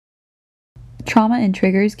Trauma and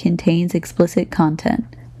Triggers contains explicit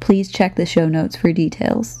content. Please check the show notes for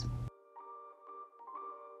details.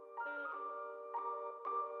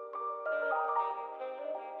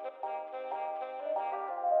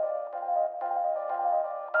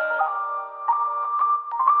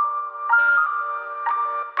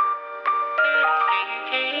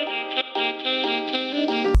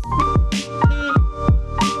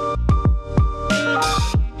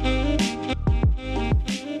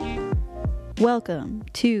 Welcome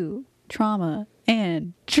to Trauma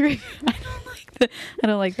and Triggers. I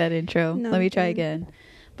don't like that intro. No, Let me try again.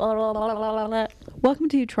 Welcome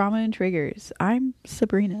to Trauma and Triggers. I'm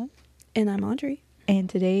Sabrina. And I'm Audrey. And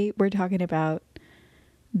today we're talking about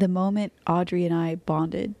the moment Audrey and I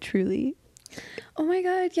bonded truly. Oh my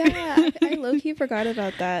god, yeah. I low-key forgot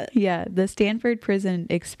about that. Yeah, the Stanford prison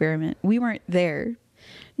experiment. We weren't there.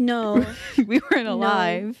 No. We weren't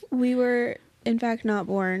alive. No, we were, in fact, not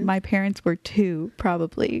born. My parents were too,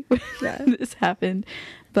 probably, when Yeah. this happened.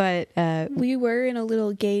 But we were in a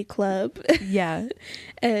little gay club. Yeah.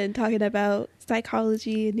 And talking about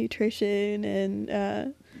psychology and nutrition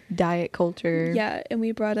and diet culture. Yeah, and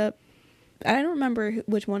we brought up, I don't remember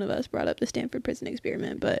which one of us brought up the Stanford prison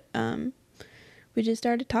experiment, but we just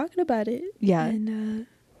started talking about it. Yeah. And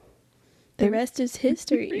the rest is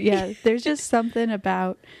history. Yeah, there's just something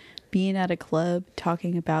about being at a club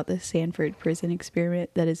talking about the Stanford prison experiment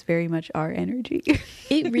that is very much our energy.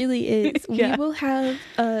 It really is. Yeah. We will have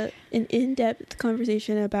an in-depth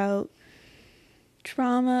conversation about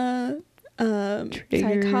trauma, Triggers.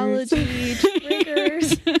 psychology,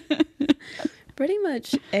 triggers, pretty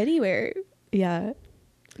much anywhere. Yeah.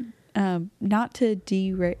 Not to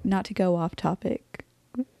go off topic,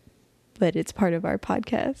 but it's part of our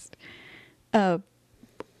podcast.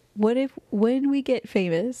 What if when we get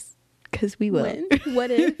famous, because we will. When?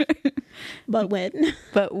 What if? But when?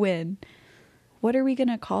 But when? What are we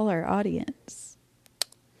gonna call our audience?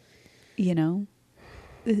 You know,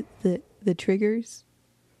 the triggers?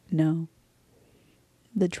 No.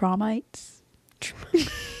 The traumites?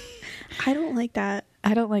 I don't like that.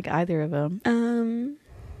 I don't like either of them.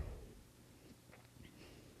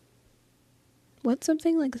 What's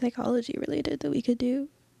something like psychology related that we could do?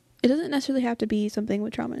 It doesn't necessarily have to be something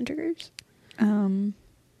with trauma and triggers.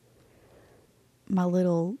 My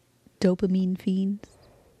little dopamine fiends.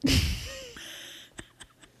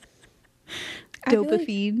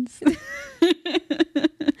 Dopafiends.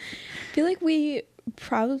 I feel like we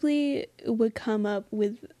probably would come up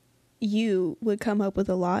with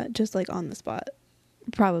a lot just like on the spot.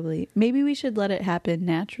 Probably. Maybe we should let it happen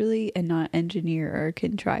naturally and not engineer or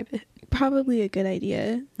contrive it. Probably a good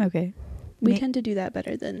idea. Okay. We tend to do that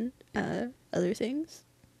better than other things.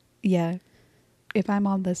 Yeah. If I'm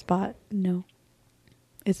on the spot, no.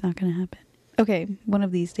 It's not going to happen. Okay. One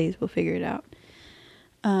of these days we'll figure it out.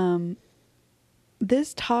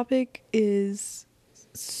 This topic is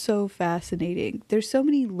so fascinating. There's so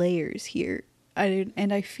many layers here.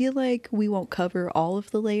 And I feel like we won't cover all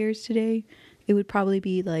of the layers today. It would probably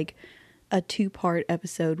be like a 2-part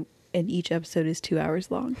episode, and each episode is 2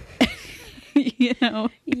 hours long. You know?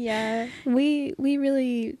 Yeah. We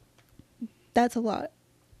really, that's a lot.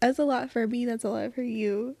 That's a lot for me. That's a lot for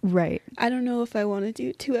you. Right. I don't know if I want to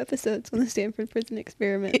do 2 episodes on the Stanford prison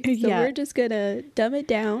experiment. So Yeah. we're just going to dumb it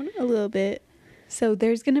down a little bit. So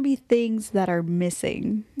there's going to be things that are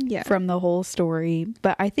missing from the whole story.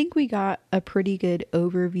 But I think we got a pretty good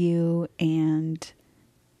overview, and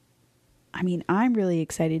I mean, I'm really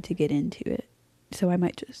excited to get into it. So I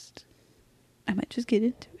might just get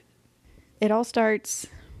into it. It all starts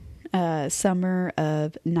summer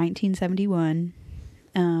of 1971.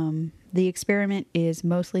 The experiment is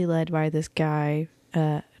mostly led by this guy,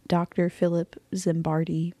 Dr. Philip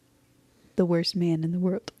Zimbardi, the worst man in the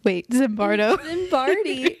world. Wait, Zimbardo.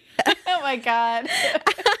 Zimbardi. Oh my God.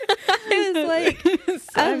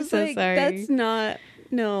 I was so like, sorry. that's not,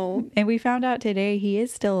 no. And we found out today he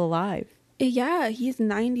is still alive. Yeah, he's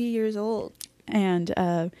 90 years old. And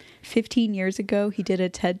 15 years ago, he did a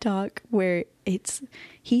TED Talk where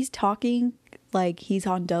he's talking like he's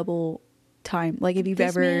on double time. Like if you've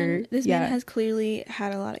This man has clearly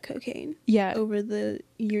had a lot of cocaine. Yeah. Over the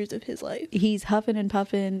years of his life. He's huffing and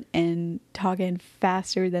puffing and talking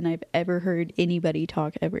faster than I've ever heard anybody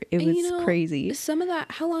talk ever. It was crazy. Some of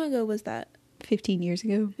that, how long ago was that? 15 years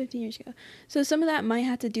ago. 15 years ago. So some of that might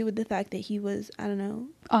have to do with the fact that he was, I don't know.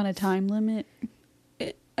 On a time limit.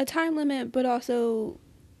 A time limit, but also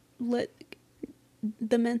the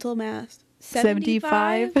mental math.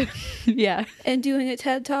 75? Yeah. And doing a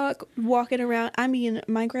TED Talk, walking around. I mean,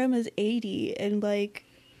 my grandma's 80 and like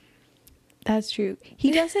That's true.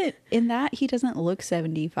 He doesn't look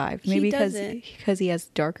 75. Maybe because he has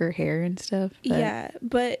darker hair and stuff. But. Yeah,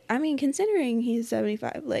 but I mean, considering he's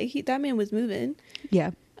 75, like that man was moving. Yeah.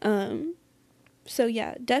 So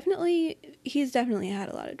yeah, he's definitely had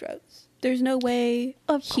a lot of drugs. There's no way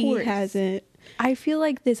he hasn't. I feel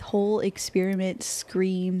like this whole experiment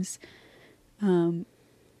screams,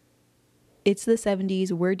 it's the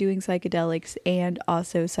 70s, we're doing psychedelics, and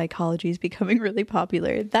also psychology is becoming really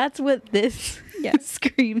popular. That's what this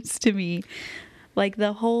screams to me. Like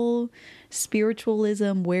the whole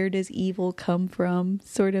spiritualism, where does evil come from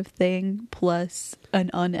sort of thing, plus an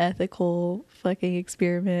unethical fucking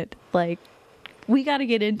experiment. Like, we got to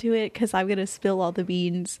get into it because I'm going to spill all the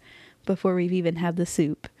beans before we've even had the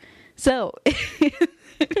soup. So,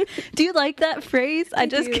 do you like that phrase? I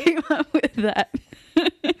just came up with that.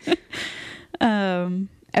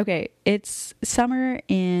 Okay, it's summer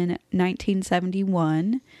in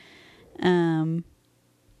 1971.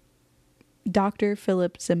 Dr.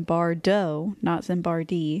 Philip Zimbardo, not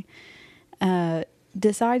Zimbardi,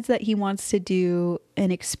 decides that he wants to do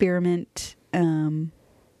an experiment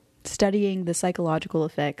studying the psychological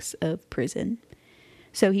effects of prison.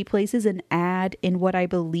 So he places an ad in what I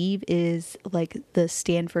believe is like the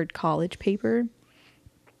Stanford college paper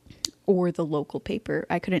or the local paper.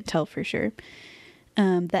 I couldn't tell for sure.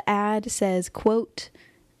 The ad says, quote,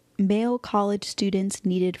 "Male college students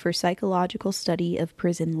needed for psychological study of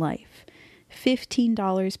prison life.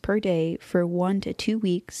 $15 per day for 1 to 2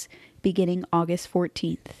 weeks, beginning August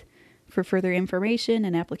 14th. For further information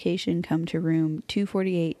and application, come to room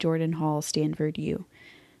 248 Jordan Hall, Stanford U."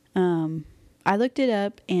 I looked it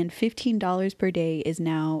up, and $15 per day is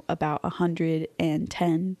now about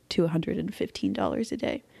 $110 to $115 a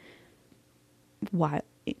day. Why?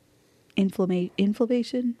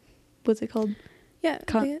 Inflammation? What's it called? Yeah.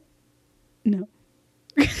 No.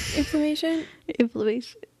 Inflammation?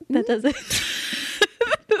 Inflammation. That doesn't.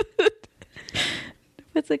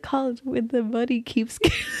 What's it called when the money keeps.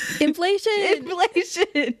 Inflation. Inflation.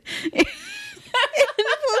 Inflammation.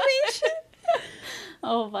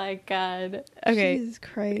 Oh my God. Okay. Jesus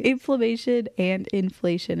Christ. Inflammation and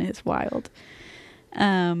inflation is wild.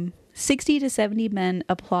 60 to 70 men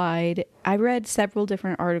applied. I read several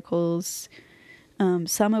different articles,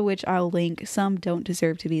 some of which I'll link. Some don't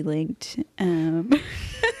deserve to be linked. And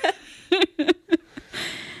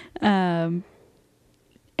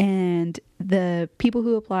the people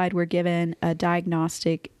who applied were given a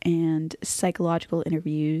diagnostic and psychological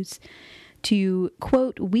interviews to,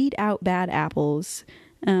 quote, "weed out bad apples."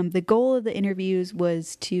 The goal of the interviews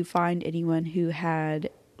was to find anyone who had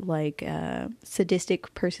like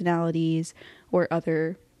sadistic personalities or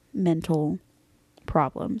other mental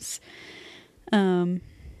problems. I'll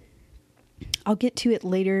get to it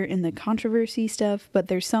later in the controversy stuff, but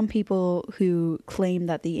there's some people who claim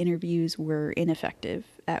that the interviews were ineffective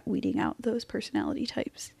at weeding out those personality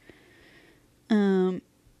types.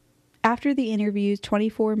 After the interviews,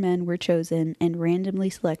 24 men were chosen and randomly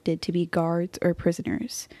selected to be guards or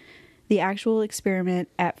prisoners. The actual experiment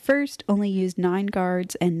at first only used 9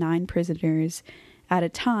 guards and 9 prisoners at a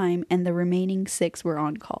time, and the remaining 6 were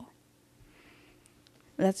on call.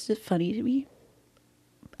 That's just funny to me.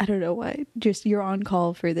 I don't know why. Just you're on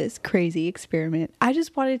call for this crazy experiment. I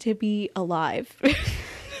just wanted to be alive.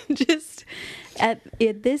 Just at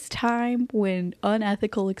this time when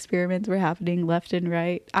unethical experiments were happening left and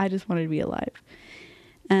right, I just wanted to be alive.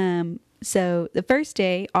 So the first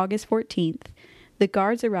day, August 14th, the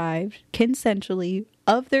guards arrived consensually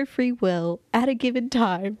of their free will at a given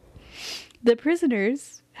time. The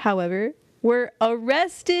prisoners, however, were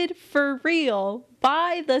arrested for real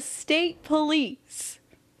by the state police.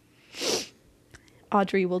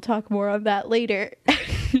 Audrey will talk more on that later.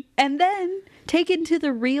 And then taken to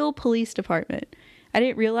the real police department. I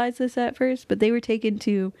didn't realize this at first, but they were taken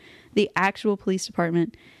to the actual police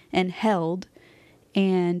department and held,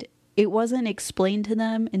 and it wasn't explained to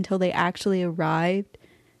them until they actually arrived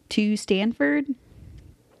to Stanford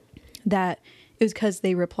that it was because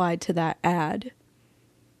they replied to that ad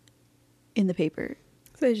in the paper.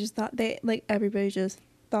 So they just thought everybody just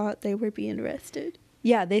thought they were being arrested.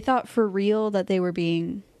 Yeah, they thought for real that they were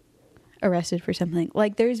being arrested for something.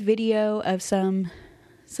 Like, there's video of some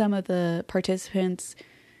of the participants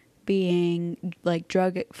being like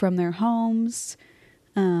drug from their homes,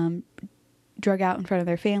 drug out in front of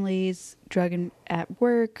their families, drug at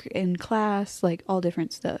work, in class, like all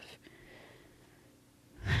different stuff.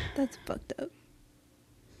 That's fucked up.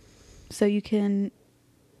 So you can...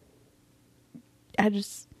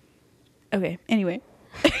 Okay, anyway.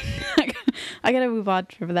 I gotta move on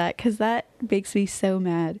from that because that makes me so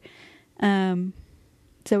mad.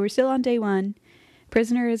 So we're still on day 1.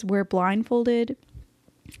 Prisoners were blindfolded,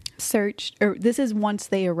 searched, or this is once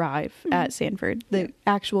they arrive at Stanford. The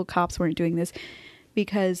actual cops weren't doing this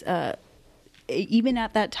because even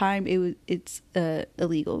at that time it's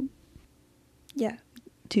illegal. Yeah.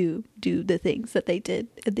 To do the things that they did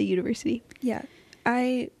at the university. Yeah.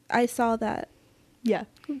 I saw that. Yeah.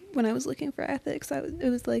 When I was looking for ethics, it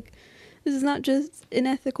was like, this is not just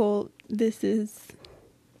unethical, this is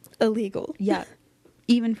illegal. Yeah.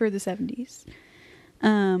 Even for the 70s.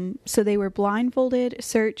 So they were blindfolded,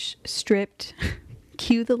 searched, stripped,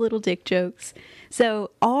 cue the little dick jokes.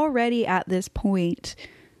 So already at this point,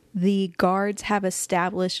 the guards have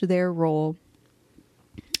established their role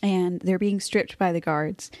and they're being stripped by the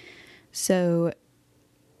guards. So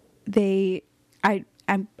I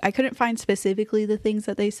couldn't find specifically the things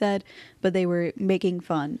that they said, but they were making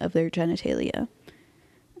fun of their genitalia.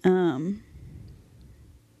 And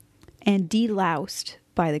deloused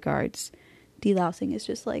by the guards. Delousing is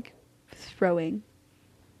just like throwing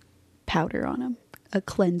powder on them. A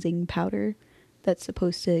cleansing powder that's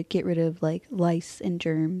supposed to get rid of like lice and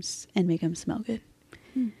germs and make them smell good.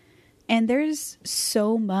 And there's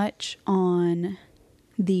so much on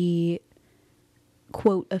the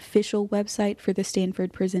quote official website for the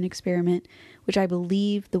Stanford prison experiment, which I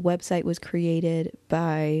believe the website was created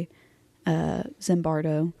by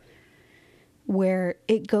Zimbardo, where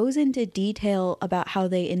it goes into detail about how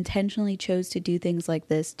they intentionally chose to do things like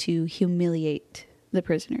this to humiliate the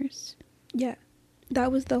prisoners. Yeah,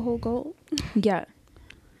 that was the whole goal. Yeah.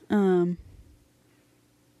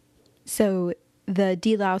 So the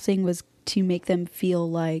delousing was to make them feel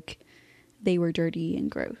like they were dirty and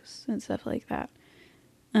gross and stuff like that.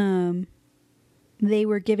 They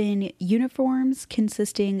were given uniforms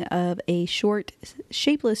consisting of a short,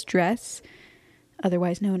 shapeless dress,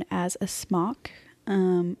 otherwise known as a smock.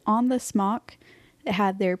 On the smock, it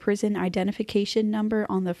had their prison identification number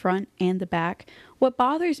on the front and the back. What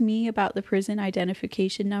bothers me about the prison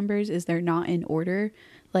identification numbers is they're not in order.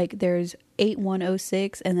 Like there's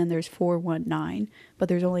 8106 and then there's 419, but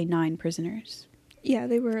there's only 9 prisoners. Yeah,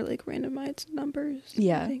 they were like randomized numbers.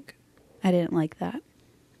 Yeah, I think. I didn't like that.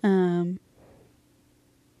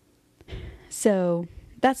 So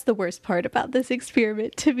that's the worst part about this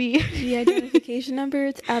experiment to me. The identification number,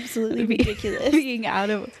 it's absolutely ridiculous. Being out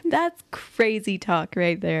of, that's crazy talk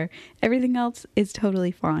right there. Everything else is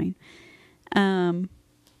totally fine.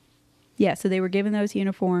 Yeah, so they were given those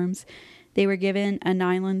uniforms. They were given a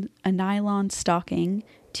nylon stocking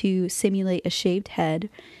to simulate a shaved head,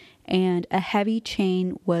 and a heavy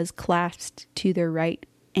chain was clasped to their right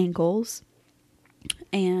ankles,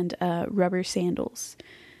 and rubber sandals.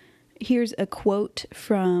 Here's a quote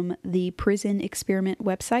from the prison experiment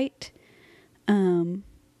website.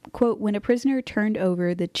 Quote, when a prisoner turned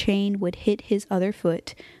over, the chain would hit his other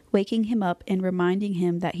foot, waking him up and reminding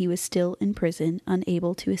him that he was still in prison,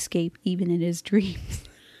 unable to escape even in his dreams.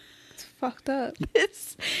 It's fucked up.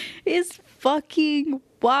 This is fucking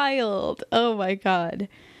wild. Oh my God.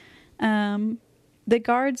 The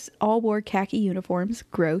guards all wore khaki uniforms,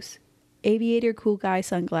 gross, aviator cool guy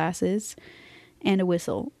sunglasses, and a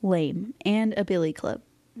whistle, lame, and a billy club.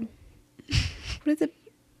 What is it?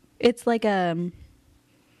 It's like a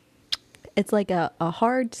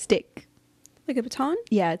hard stick. Like a baton?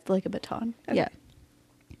 Yeah, it's like a baton. Okay.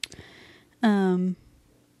 Yeah.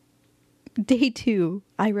 Day 2,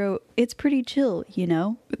 I wrote, it's pretty chill, you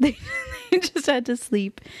know? They just had to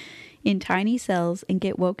sleep in tiny cells and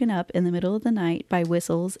get woken up in the middle of the night by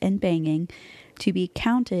whistles and banging to be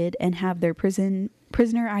counted and have their prisoner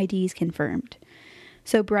IDs confirmed.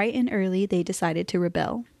 So bright and early, they decided to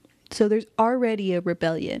rebel. So there's already a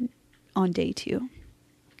rebellion on day 2.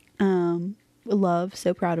 Love,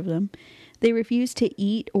 so proud of them. They refused to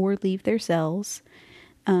eat or leave their cells.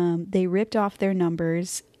 They ripped off their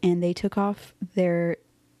numbers and they took off their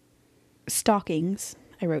stockings.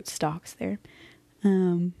 I wrote stocks there.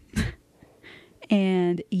 And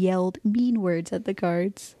yelled mean words at the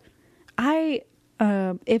guards.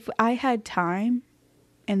 If I had time,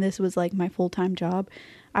 and this was like my full-time job,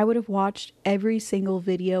 I would have watched every single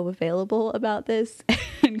video available about this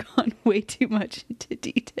and gone way too much into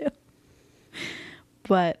detail.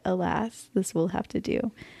 But alas, this will have to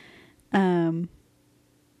do.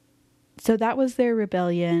 So that was their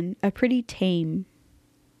rebellion, a pretty tame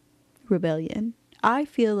rebellion. I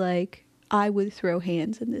feel like I would throw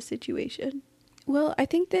hands in this situation. Well, I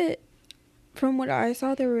think that from what I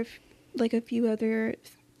saw, there were like a few other,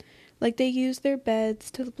 like they used their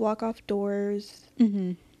beds to block off doors.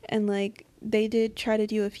 Mm-hmm. And like they did try to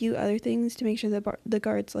do a few other things to make sure that the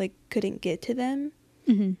guards like couldn't get to them.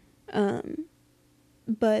 Mm-hmm.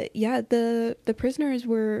 But yeah, the prisoners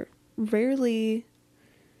were rarely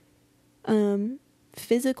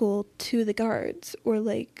physical to the guards, or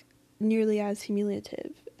like nearly as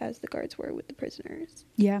humiliative as the guards were with the prisoners.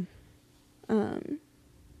 Yeah.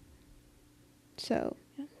 So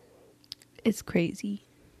yeah. It's crazy.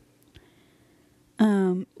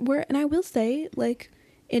 And I will say, like,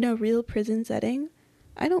 in a real prison setting,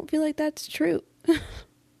 I don't feel like that's true.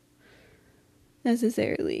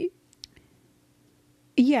 Necessarily.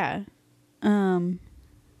 Yeah.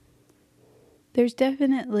 There's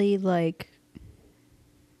definitely, like,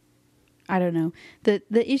 I don't know.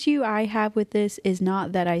 The issue I have with this is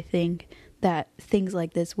not that I think that things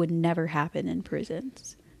like this would never happen in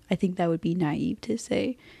prisons. I think that would be naive to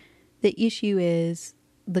say. The issue is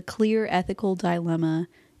the clear ethical dilemma,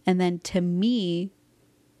 and then to me,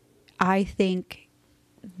 I think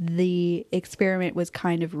the experiment was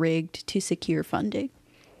kind of rigged to secure funding,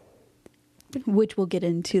 which we'll get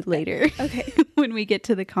into later. Okay. When we get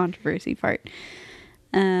to the controversy part.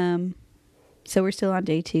 So we're still on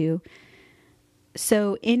day 2.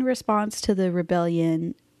 So in response to the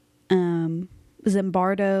rebellion,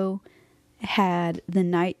 Zimbardo had the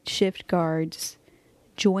night shift guards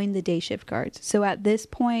join the day shift guards. So at this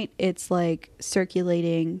point, it's like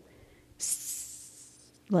circulating,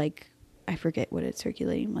 like, I forget what it's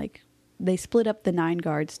circulating. Like, they split up the 9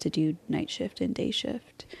 guards to do night shift and day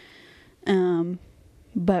shift.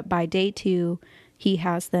 But by day 2, he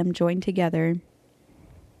has them join together.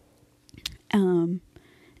 And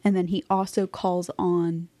then he also calls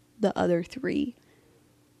on the other 3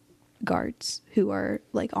 guards who are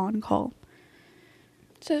like on call.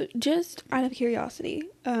 So just out of curiosity,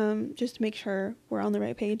 just to make sure we're on the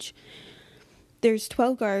right page, there's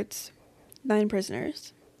 12 guards, 9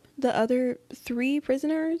 prisoners. The other 3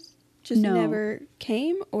 prisoners just never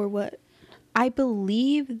came, or what? I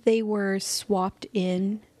believe they were swapped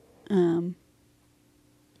in.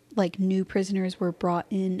 Like, new prisoners were brought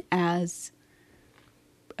in as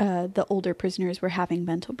the older prisoners were having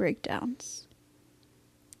mental breakdowns.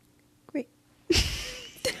 Great.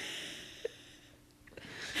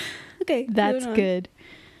 Okay, that's good.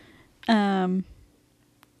 And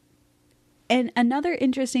another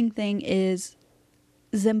interesting thing is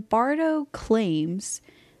Zimbardo claims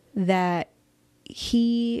that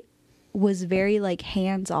he was very, like,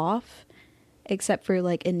 hands off, except for,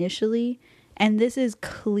 like, initially, and this is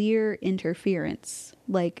clear interference.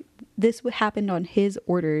 Like, this happened on his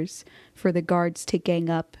orders for the guards to gang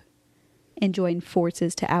up and join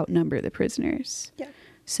forces to outnumber the prisoners. Yeah.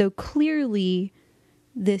 So clearly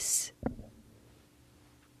this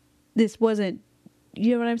wasn't,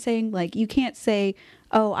 you know what I'm saying? Like, you can't say,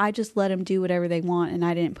 oh, I just let them do whatever they want and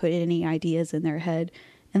I didn't put any ideas in their head.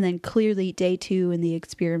 And then clearly day 2 in the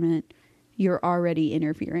experiment, you're already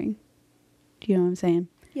interfering. Do you know what I'm saying?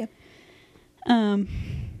 Yeah.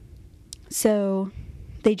 So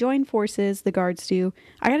they join forces, the guards do.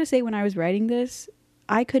 I gotta say, when I was writing this,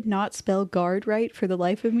 I could not spell guard right for the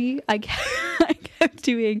life of me. I kept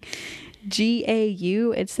doing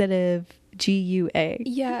GAU instead of GUA.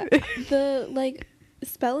 Yeah, the, like,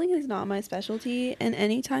 spelling is not my specialty, and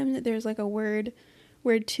anytime that there's, like, a word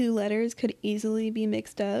where 2 letters could easily be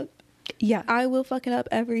mixed up, yeah, I will fuck it up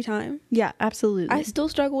every time. Yeah, absolutely. I still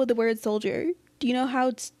struggle with the word soldier. Do you know how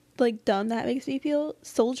it's, like, dumb that makes me feel?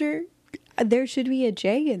 Soldier? There should be a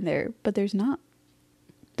J in there, but there's not.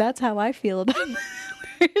 That's how I feel about it.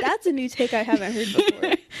 That's a new take I haven't heard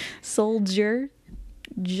before. Soldier.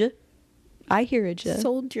 J. I hear a J.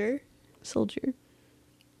 Soldier.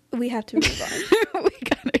 We have to move on. We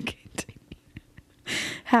gotta continue.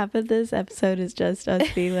 Half of this episode is just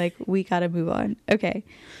us being like, we gotta move on. Okay.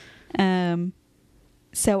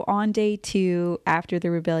 So on day 2, after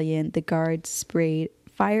the rebellion, the guards sprayed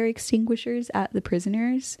fire extinguishers at the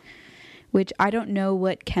prisoners, which I don't know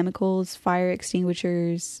what chemicals fire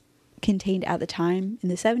extinguishers contained at the time in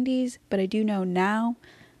the 70s, but I do know now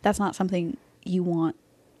that's not something you want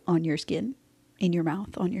on your skin, in your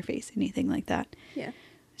mouth, on your face, anything like that. Yeah.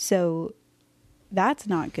 So that's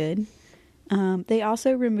not good. They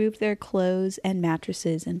also removed their clothes and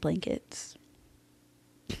mattresses and blankets.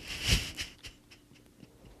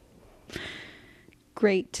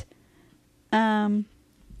 Great.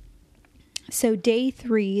 So day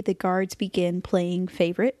 3, the guards begin playing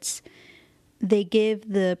favorites. They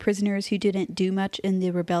give the prisoners who didn't do much in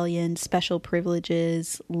the rebellion special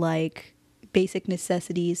privileges, like basic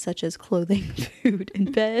necessities such as clothing, food,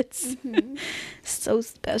 and beds. Mm-hmm. So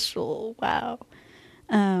special. Wow.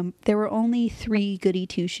 There were only 3 goody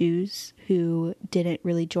two-shoes who didn't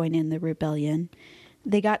really join in the rebellion.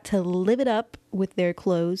 They got to live it up with their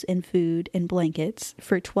clothes and food and blankets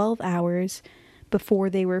for 12 hours, before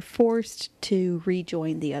they were forced to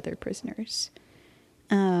rejoin the other prisoners.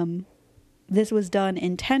 This was done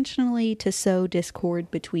intentionally to sow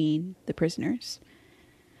discord between the prisoners.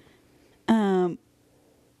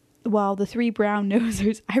 While the 3 brown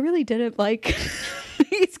nosers, I really didn't like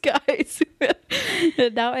these guys.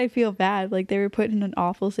 Now I feel bad. Like, they were put in an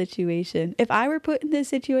awful situation. If I were put in this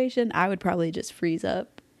situation, I would probably just freeze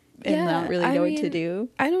up and not really know what to do.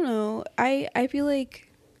 I don't know. I feel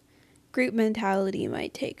like group mentality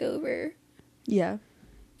might take over. Yeah,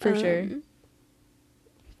 for sure.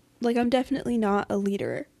 Like, I'm definitely not a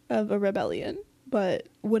leader of a rebellion, but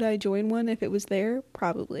would I join one if it was there?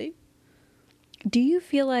 Probably. Do you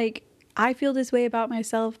feel like, I feel this way about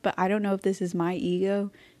myself, but I don't know if this is my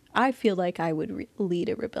ego. I feel like I would lead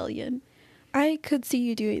a rebellion. I could see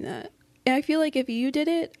you doing that. And I feel like if you did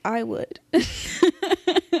it, I would.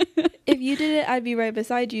 If you did it, I'd be right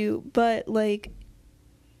beside you. But, like,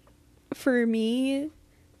 for me,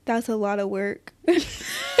 that's a lot of work.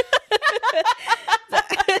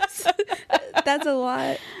 That's a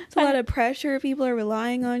lot. It's a lot of pressure. People are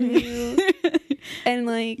relying on you. And,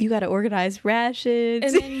 like, you gotta organize rations.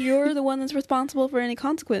 And then you're the one that's responsible for any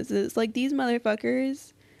consequences. Like, these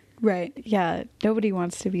motherfuckers. Right. Yeah. Nobody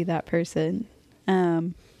wants to be that person.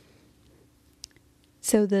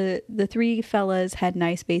 So the 3 fellas had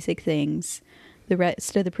nice basic things. The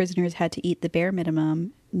rest of the prisoners had to eat the bare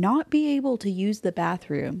minimum, not be able to use the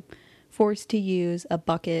bathroom, forced to use a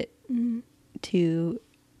bucket to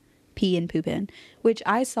pee and poop in, which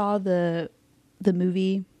I saw the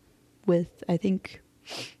movie with, I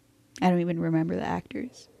don't even remember the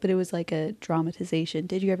actors, but it was like a dramatization.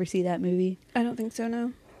 Did you ever see that movie? I don't think so,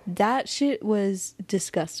 no. That shit was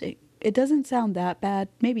disgusting. It doesn't sound that bad.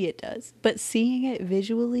 Maybe it does. But seeing it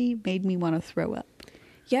visually made me want to throw up.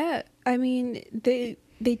 Yeah. I mean, they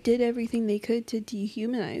did everything they could to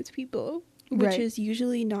dehumanize people, which is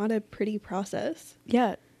usually not a pretty process.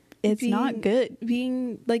 Yeah. It's not good.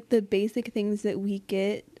 Being, like, the basic things that we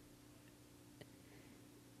get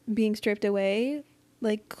being stripped away,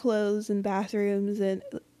 like clothes and bathrooms, and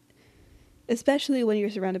especially when you're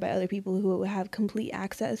surrounded by other people who have complete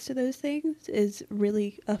access to those things, is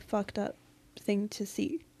really a fucked up thing to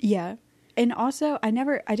see. Yeah. And also, I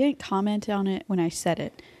didn't comment on it when I said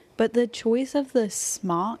it, but the choice of the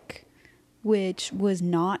smock, which was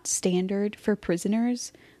not standard for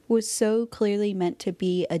prisoners, was so clearly meant to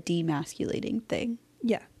be a demasculating thing.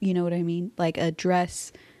 Yeah. You know what I mean? Like a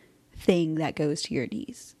dress thing that goes to your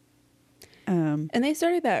knees. And they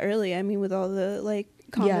started that early. I mean, with all the, like,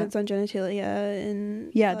 comments on genitalia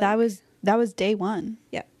and... Yeah, like, that was day 1.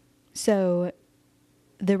 Yeah. So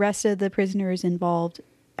the rest of the prisoners involved,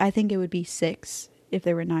 I think it would be 6 if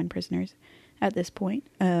there were 9 prisoners at this point.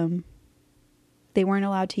 They weren't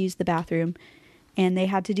allowed to use the bathroom, and they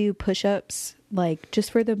had to do push-ups, like,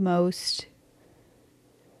 just for the most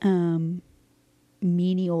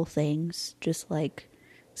menial things, just like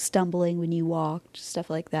stumbling when you walked, stuff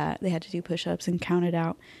like that. They had to do push-ups and count it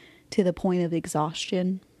out to the point of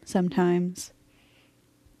exhaustion sometimes.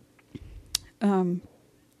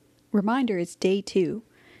 Reminder, it's day 2.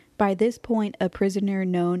 By this point, a prisoner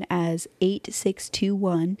known as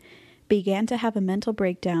 8621 began to have a mental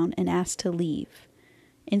breakdown and asked to leave.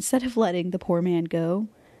 Instead of letting the poor man go,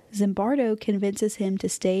 Zimbardo convinces him to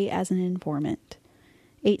stay as an informant.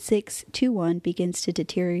 8621 begins to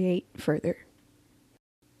deteriorate further.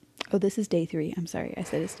 Oh, this is day 3. I'm sorry, I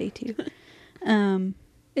said it's day 2.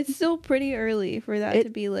 It's still pretty early for that to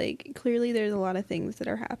be, like, clearly there's a lot of things that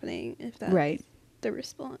are happening, if that's the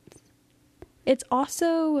response. It's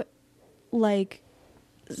also, like,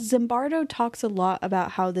 Zimbardo talks a lot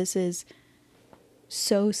about how this is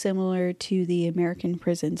so similar to the American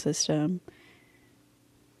prison system.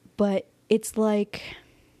 But it's like,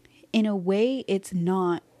 in a way, it's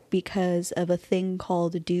not, because of a thing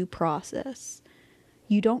called due process.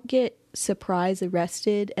 You don't get surprise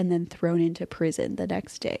arrested and then thrown into prison the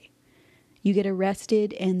next day. You get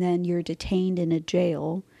arrested and then you're detained in a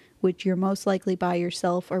jail, which you're most likely by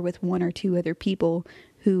yourself or with 1 or 2 other people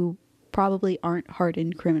who probably aren't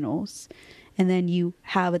hardened criminals. And then you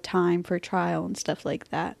have a time for trial and stuff like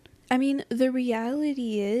that. I mean, the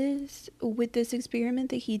reality is, with this experiment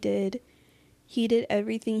that he did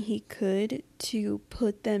everything he could to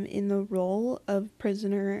put them in the role of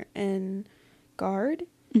prisoner and guard,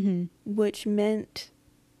 which meant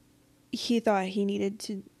he thought he needed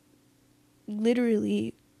to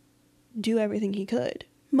literally do everything he could.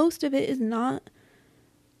 Most of it is not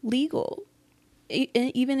legal.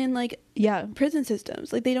 Even in, like, prison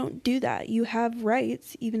systems, like, they don't do that. You have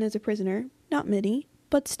rights even as a prisoner, not many,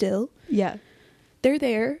 but still, they're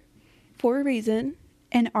there for a reason,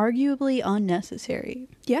 And arguably unnecessary.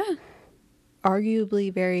 Yeah.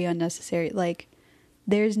 Arguably very unnecessary. Like,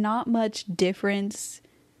 there's not much difference,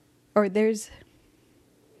 or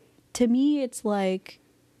to me, it's like,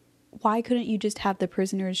 why couldn't you just have the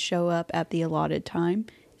prisoners show up at the allotted time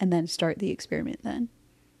and then start the experiment then?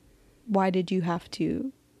 Why did you have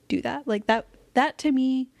to do that? Like, that to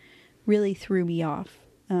me really threw me off.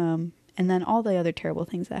 And then all the other terrible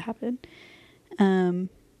things that happened.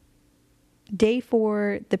 Day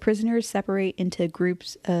 4, the prisoners separate into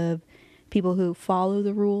groups of people who follow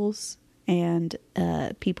the rules and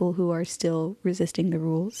people who are still resisting the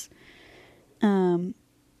rules.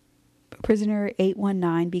 Prisoner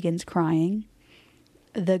 819 begins crying.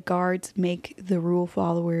 The guards make the rule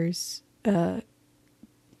followers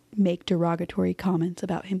make derogatory comments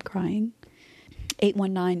about him crying.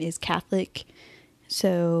 819 is Catholic,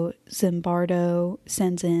 so Zimbardo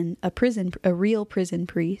sends in a real prison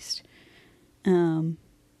priest.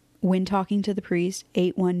 When talking to the priest,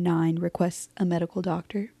 819 requests a medical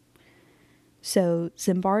doctor. So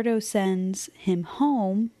Zimbardo sends him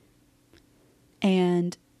home,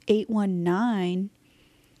 and 819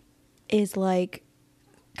 is like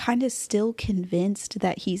kind of still convinced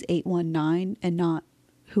that he's 819 and not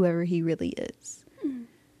whoever he really is. Mm.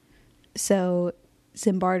 So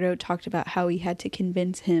Zimbardo talked about how he had to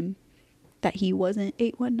convince him that he wasn't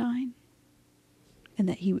 819 and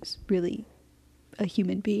that he was really a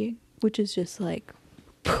human being, which is just like,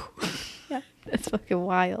 yeah, that's fucking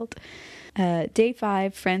wild. Day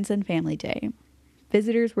 5, Friends and Family Day.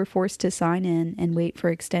 Visitors were forced to sign in and wait for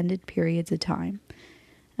extended periods of time.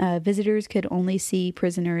 Visitors could only see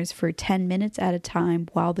prisoners for 10 minutes at a time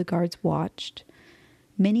while the guards watched.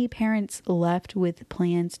 Many parents left with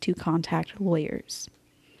plans to contact lawyers.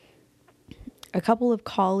 A couple of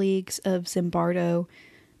colleagues of Zimbardo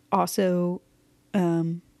also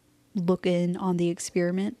look in on the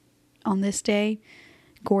experiment on this day.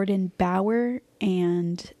 Gordon Bauer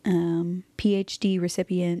and PhD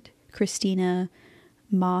recipient Christina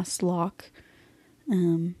Maaslock.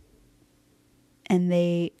 And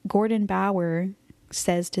Gordon Bauer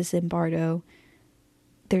says to Zimbardo,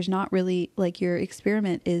 there's not really, like, your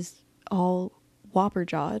experiment is all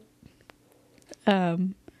whopper-jawed.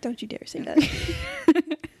 Don't you dare say that.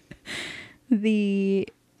 The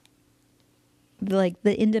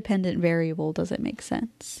independent variable doesn't make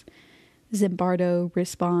sense. Zimbardo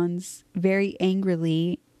responds very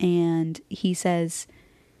angrily, and he says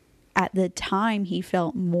at the time he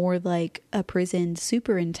felt more like a prison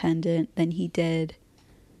superintendent than he did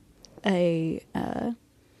a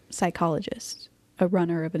psychologist, a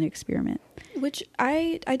runner of an experiment. Which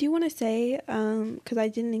I do want to say, because I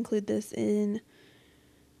didn't include this in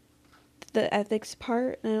the ethics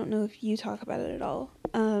part, and I don't know if you talk about it at all.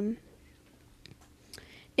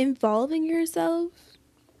 Involving yourself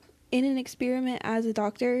in an experiment as a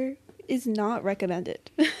doctor is not recommended.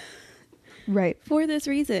 Right. For this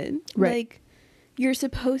reason. Right. Like, you're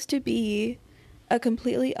supposed to be a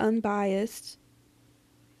completely unbiased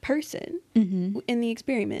person in the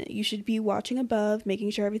experiment. You should be watching above,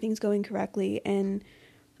 making sure everything's going correctly, and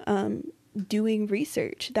doing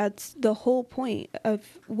research. That's the whole point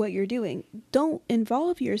of what you're doing. Don't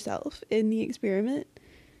involve yourself in the experiment.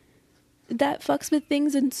 That fucks with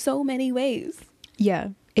things in so many ways. Yeah,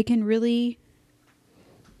 it can really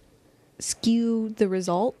skew the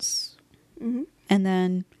results. Mm-hmm. And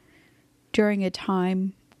then during a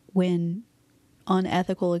time when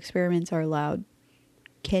unethical experiments are allowed,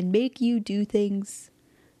 can make you do things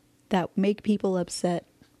that make people upset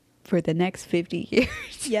for the next 50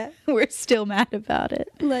 years. Yeah. We're still mad about it.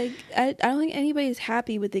 Like, I don't think anybody's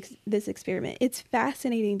happy with this experiment. It's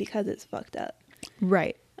fascinating because it's fucked up.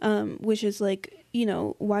 Right. Which is, like, you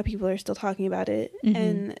know, why people are still talking about it. Mm-hmm.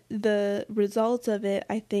 And the results of it,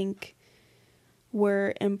 I think,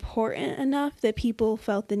 were important enough that people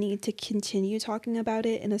felt the need to continue talking about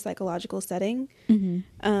it in a psychological setting.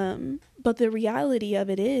 Mm-hmm. But the reality of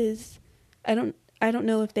it is, I don't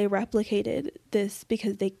know if they replicated this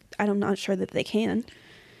because I'm not sure that they can.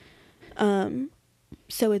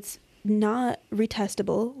 So it's not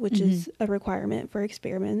retestable, which mm-hmm. is a requirement for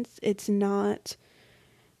experiments. It's not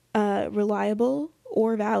reliable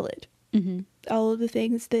or valid. Mm-hmm. All of the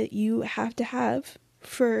things that you have to have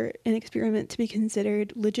for an experiment to be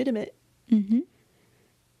considered legitimate. Mm-hmm.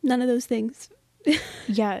 None of those things.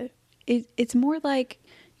 Yeah. It's more like,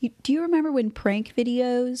 do you remember when prank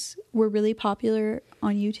videos were really popular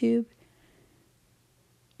on YouTube?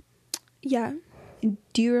 Yeah.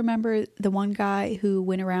 Do you remember the one guy who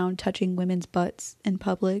went around touching women's butts in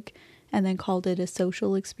public and then called it a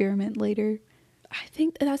social experiment later? I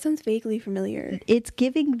think that sounds vaguely familiar. It's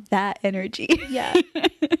giving that energy. Yeah.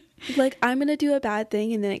 Like, I'm going to do a bad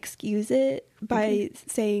thing and then excuse it by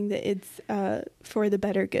saying that it's for the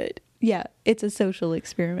better good. Yeah, it's a social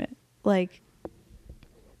experiment. Like,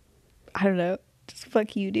 I don't know. Just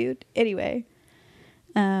fuck you, dude. Anyway.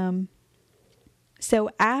 So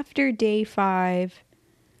after day 5,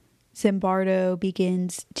 Zimbardo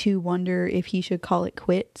begins to wonder if he should call it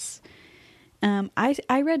quits.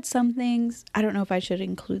 I read some things, I don't know if I should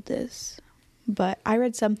include this, but I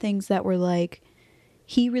read some things that were like,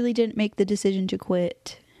 he really didn't make the decision to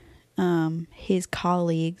quit. His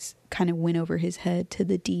colleagues kind of went over his head to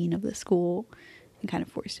the dean of the school and kind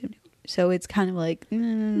of forced him to. So it's kind of like...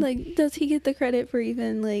 Like, does he get the credit for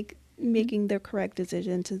even, like, making the correct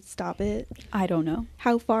decision to stop it? I don't know.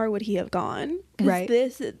 How far would he have gone? Right.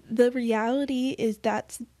 The reality is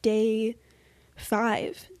that's day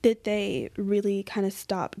 5 that they really kind of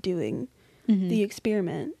stopped doing the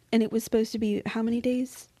experiment. And it was supposed to be how many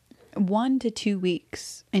days? 1 to 2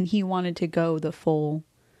 weeks. And he wanted to go the full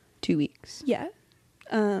 2 weeks. Yeah.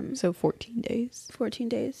 So 14 days. 14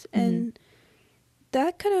 days. And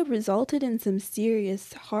that could have resulted in some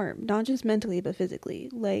serious harm, not just mentally, but physically.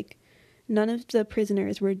 Like, none of the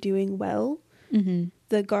prisoners were doing well.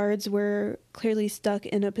 The guards were clearly stuck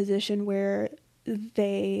in a position where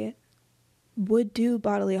they would do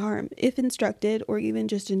bodily harm if instructed, or even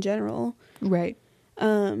just in general. Right.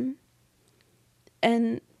 And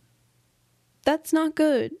that's not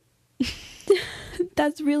good.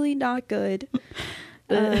 That's really not good.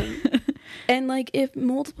 And like, if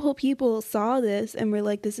multiple people saw this and were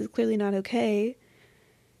like, this is clearly not okay,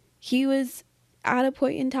 he was at a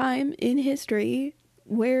point in time in history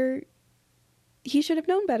where he should have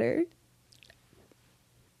known better.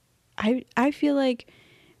 I feel like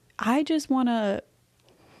I just want to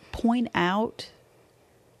point out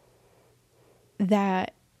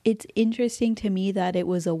that it's interesting to me that it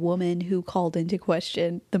was a woman who called into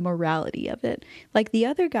question the morality of it. Like, the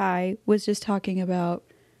other guy was just talking about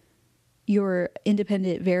your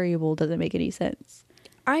independent variable doesn't make any sense.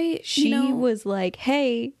 She was like,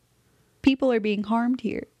 hey, people are being harmed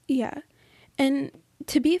here. Yeah. And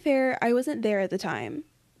to be fair, I wasn't there at the time,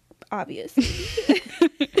 obviously.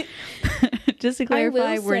 Just to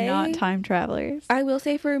clarify, we're not time travelers. I will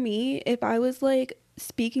say, for me, if I was like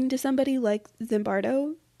speaking to somebody like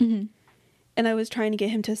Zimbardo and I was trying to get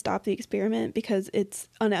him to stop the experiment because it's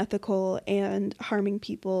unethical and harming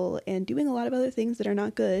people and doing a lot of other things that are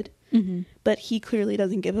not good, but he clearly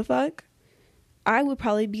doesn't give a fuck, I would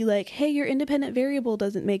probably be like, hey, your independent variable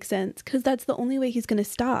doesn't make sense, because that's the only way he's going to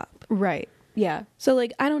stop. Right. Yeah. So,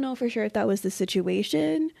 like, I don't know for sure if that was the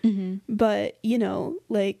situation, but, you know,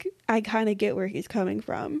 like, I kind of get where he's coming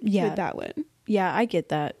from with that one. Yeah, I get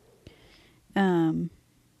that.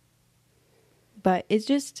 But it's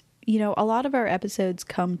just, you know, a lot of our episodes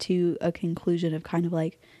come to a conclusion of kind of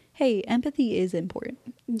like, hey, empathy is important.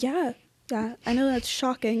 Yeah. Yeah. I know that's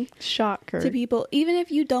shocking. Shocker. To people. Even if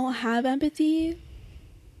you don't have empathy,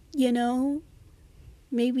 you know,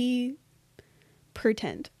 maybe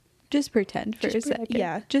pretend. Just pretend for a second.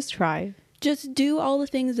 Yeah. Just try. Just do all the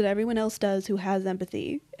things that everyone else does who has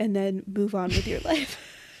empathy, and then move on with your life.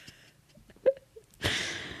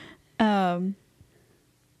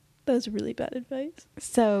 That was really bad advice.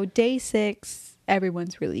 So day 6,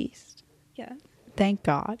 everyone's released. Yeah. Thank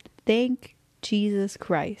God. Thank Jesus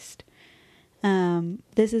Christ.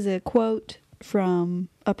 This is a quote from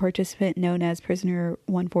a participant known as Prisoner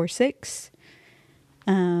 146.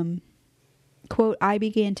 Quote, I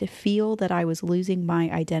began to feel that I was losing my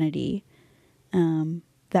identity.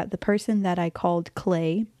 That the person that I called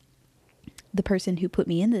Clay, the person who put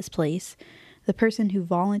me in this place, the person who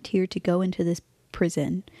volunteered to go into this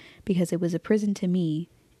prison, because it was a prison to me,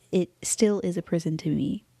 it still is a prison to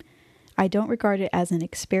me. I don't regard it as an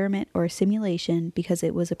experiment or a simulation, because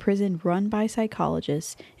it was a prison run by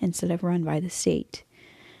psychologists instead of run by the state.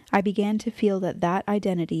 I began to feel that that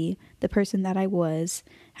identity, the person that I was,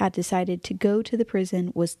 had decided to go to the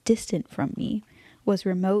prison, was distant from me, was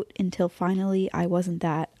remote, until finally I wasn't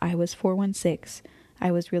that. I was 416.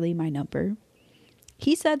 I was really my number.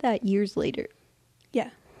 He said that years later. Yeah.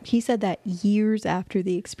 He said that years after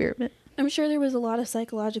the experiment. I'm sure there was a lot of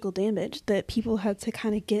psychological damage that people had to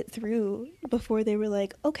kind of get through before they were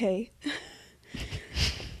like, okay.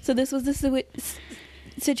 So this was the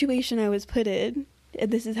situation I was put in, and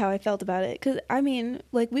this is how I felt about it. Because, I mean,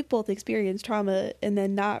 like, we've both experienced trauma and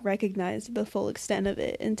then not recognized the full extent of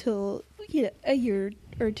it until, you know, a year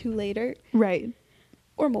or two later. Right.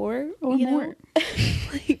 Or more. Or more.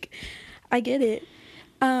 Like, I get it.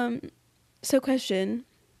 So question.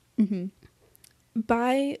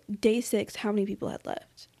 by day 6, how many people had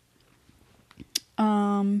left?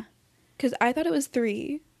 Because I thought it was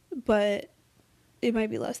 3, but it might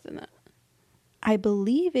be less than that. I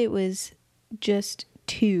believe it was just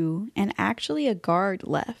 2, and actually a guard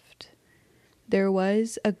left. There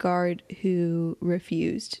was a guard who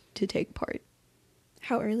refused to take part.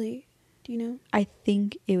 How early? Do you know? I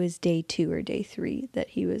think it was day 2 or day 3 that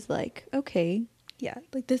he was like, okay. Yeah,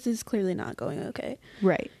 like this is clearly not going okay.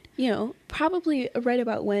 Right. You know, probably right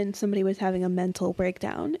about when somebody was having a mental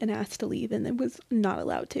breakdown and asked to leave and then was not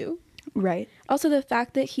allowed to. Right. Also, the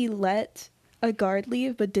fact that he let a guard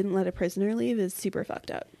leave but didn't let a prisoner leave is super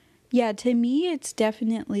fucked up. Yeah, to me, it's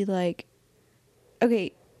definitely like,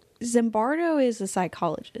 okay, Zimbardo is a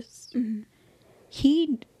psychologist. Mm-hmm.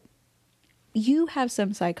 You have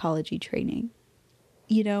some psychology training.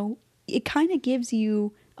 You know, it kind of gives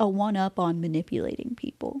you a one-up on manipulating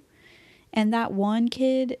people. And that one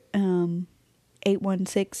kid,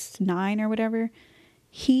 8169 or whatever,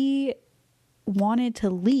 he wanted to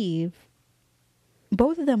leave.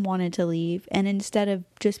 Both of them wanted to leave. And instead of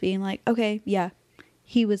just being like, okay, yeah,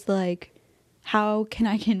 he was like, how can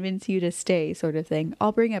I convince you to stay, sort of thing.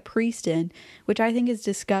 I'll bring a priest in, which I think is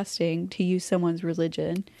disgusting, to use someone's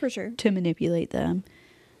religion. For sure. To manipulate them.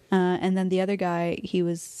 And then the other guy, he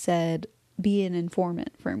was said, be an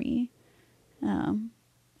informant for me.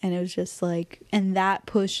 And it was just like, and that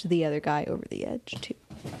pushed the other guy over the edge too.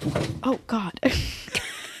 Oh God.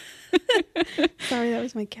 Sorry, that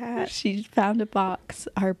was my cat. She found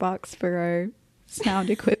our box for our sound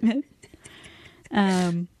equipment.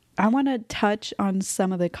 I want to touch on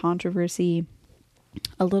some of the controversy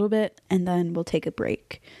a little bit, and then we'll take a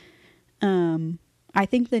break. I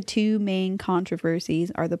think the 2 main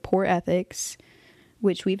controversies are the poor ethics,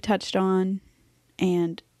 which we've touched on,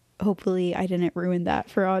 and hopefully I didn't ruin that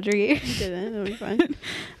for Audrey. You didn't. It'll be fine.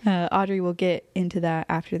 Audrey will get into that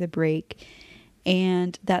after the break.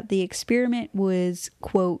 And that the experiment was,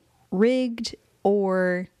 quote, rigged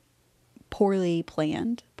or poorly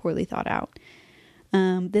planned, poorly thought out.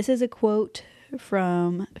 This is a quote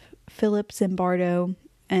from Philip Zimbardo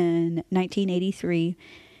in 1983.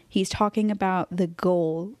 He's talking about the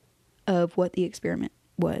goal of what the experiment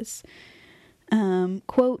was.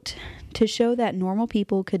 Quote, to show that normal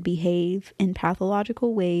people could behave in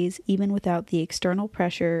pathological ways even without the external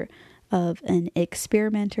pressure of an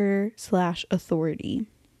experimenter/authority.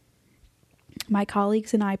 My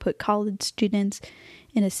colleagues and I put college students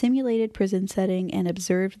in a simulated prison setting and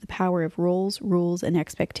observed the power of roles, rules, and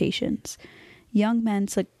expectations. Young men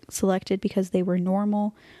selected because they were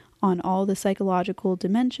normal on all the psychological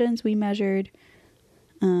dimensions we measured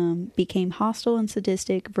became hostile and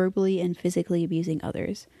sadistic, verbally and physically abusing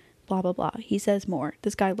others. Blah, blah, blah. He says more.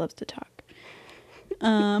 This guy loves to talk.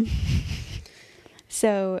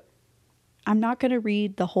 So I'm not going to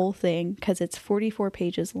read the whole thing because it's 44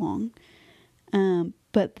 pages long.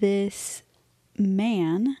 But this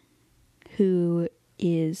man who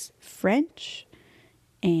is French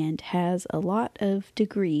and has a lot of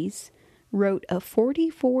degrees wrote a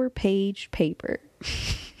 44-page paper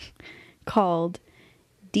called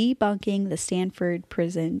Debunking the Stanford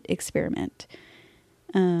Prison Experiment.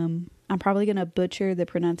 I'm probably going to butcher the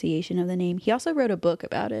pronunciation of the name. He also wrote a book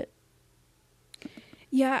about it.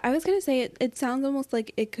 Yeah, I was going to say it sounds almost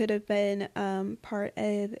like it could have been part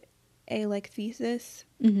of a like thesis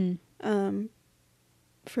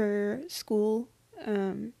for school.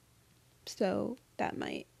 So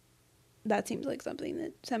that seems like something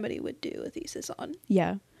that somebody would do a thesis on.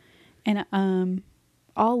 Yeah. And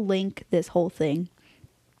I'll link this whole thing.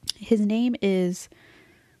 His name is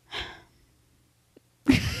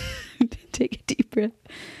take a deep breath.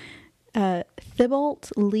 Thibault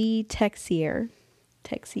Lee Texier,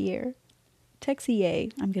 I'm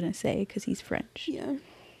gonna say because he's French. Yeah.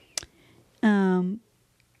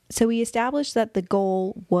 So we established that the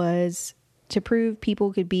goal was to prove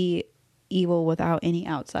people could be evil without any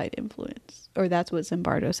outside influence, or that's what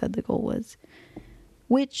Zimbardo said the goal was.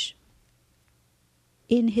 Which,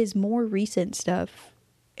 in his more recent stuff,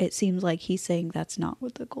 it seems like he's saying that's not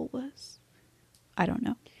what the goal was. I don't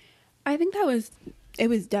know. I think it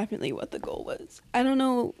was definitely what the goal was. I don't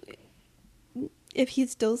know if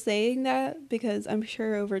he's still saying that, because I'm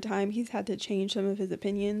sure over time he's had to change some of his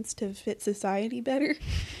opinions to fit society better.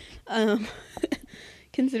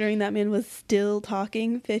 Considering that man was still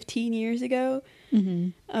talking 15 years ago.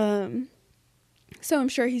 Mm-hmm. So I'm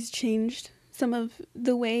sure he's changed some of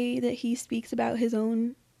the way that he speaks about his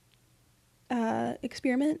own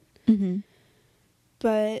experiment. Mm-hmm.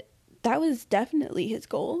 But that was definitely his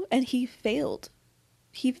goal, and he failed.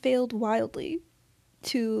 He failed wildly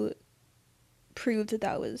to prove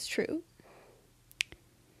that was true.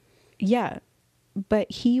 Yeah,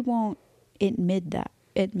 but he won't admit that.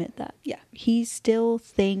 Yeah. He still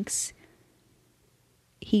thinks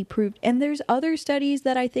he proved, and there's other studies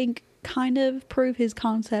that I think kind of prove his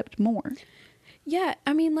concept more. Yeah,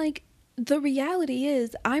 I mean, like, the reality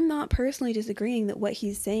is, I'm not personally disagreeing that what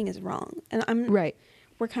he's saying is wrong. And Right.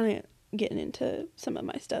 We're kind of getting into some of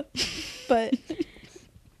my stuff. But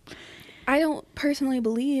I don't personally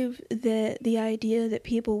believe that the idea that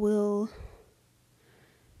people will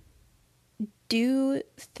do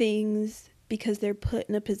things because they're put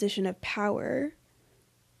in a position of power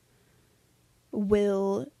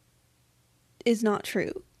is not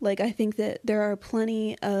true. Like, I think that there are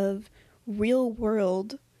plenty of real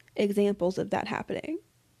world examples of that happening.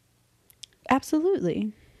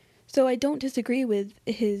 Absolutely. So I don't disagree with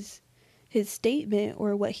his statement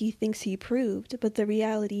or what he thinks he proved, but the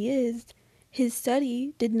reality is his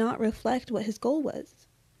study did not reflect what his goal was.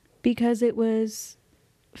 Because it was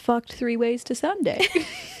fucked 3 ways to Sunday.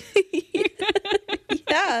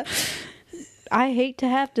 Yeah. I hate to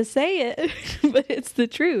have to say it, but it's the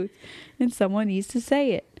truth. And someone needs to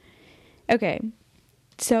say it. Okay.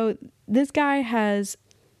 So this guy has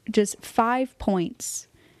just 5 points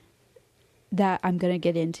that I'm going to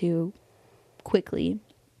get into quickly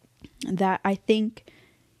that I think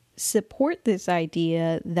support this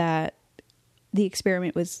idea that the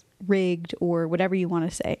experiment was rigged or whatever you want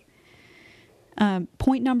to say.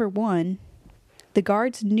 Point number 1, the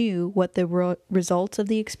guards knew what the results of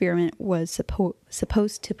the experiment was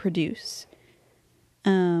supposed to produce.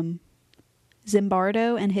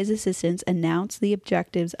 Zimbardo and his assistants announced the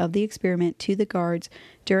objectives of the experiment to the guards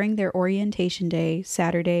during their orientation day,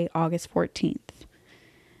 Saturday, August 14th.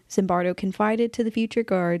 Zimbardo confided to the future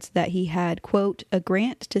guards that he had, quote, a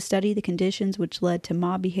grant to study the conditions which led to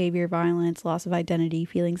mob behavior, violence, loss of identity,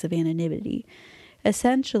 feelings of anonymity.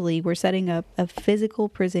 Essentially, we're setting up a physical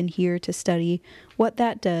prison here to study what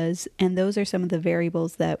that does, and those are some of the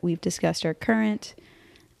variables that we've discussed are current,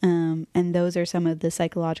 and those are some of the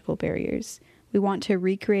psychological barriers. We want to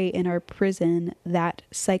recreate in our prison that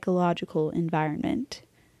psychological environment.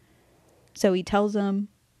 So he tells them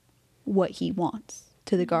what he wants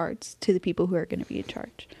to the guards, to the people who are going to be in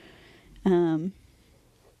charge.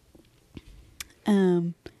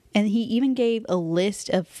 And he even gave a list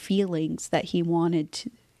of feelings that he wanted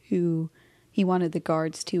the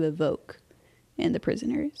guards to evoke in the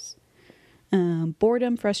prisoners.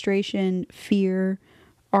 Boredom, frustration, fear,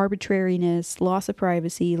 arbitrariness, loss of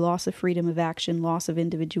privacy, loss of freedom of action, loss of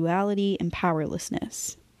individuality, and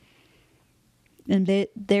powerlessness. And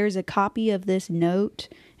there's a copy of this note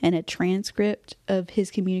and a transcript of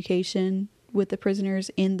his communication with the prisoners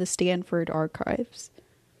in the Stanford archives.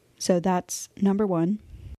 So that's number 1.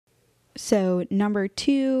 So number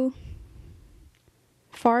 2,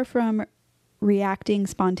 far from reacting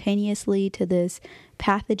spontaneously to this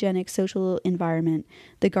pathogenic social environment,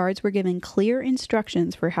 the guards were given clear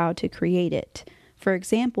instructions for how to create it. For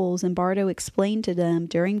example, Zimbardo explained to them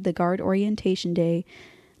during the guard orientation day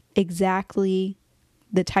exactly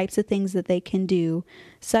the types of things that they can do,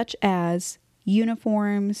 such as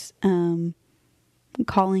uniforms,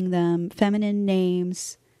 calling them feminine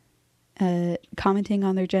names, commenting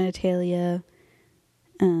on their genitalia,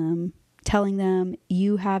 telling them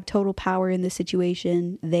you have total power in this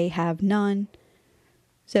situation, they have none.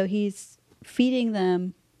 So he's feeding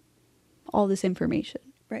them all this information.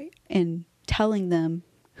 Right. And telling them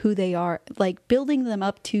who they are, like building them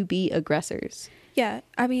up to be aggressors. Yeah,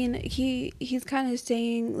 I mean, he's kind of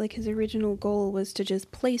saying, like, his original goal was to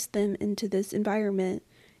just place them into this environment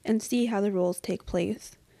and see how the roles take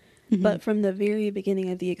place. Mm-hmm. But from the very beginning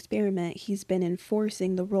of the experiment, he's been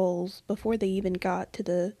enforcing the roles before they even got to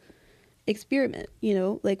the experiment. You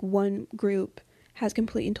know, like, one group has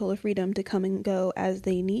complete and total freedom to come and go as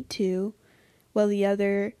they need to, while the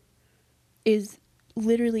other is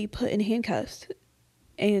literally put in handcuffs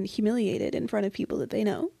and humiliated in front of people that they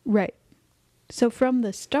know. Right. So from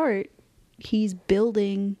the start, he's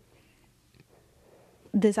building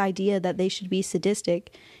this idea that they should be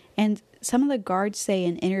sadistic. And some of the guards say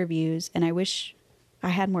in interviews, and I wish I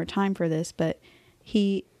had more time for this, but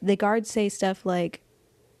the guards say stuff like,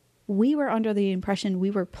 we were under the impression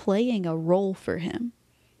we were playing a role for him.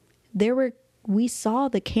 We saw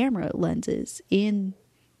the camera lenses in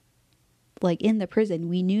the prison.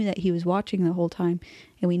 We knew that he was watching the whole time,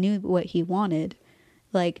 and we knew what he wanted.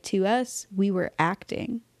 Like, to us, we were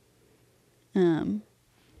acting.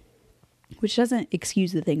 Which doesn't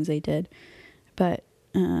excuse the things they did. But,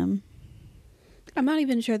 I'm not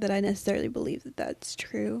even sure that I necessarily believe that that's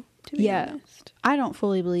true, to be honest. I don't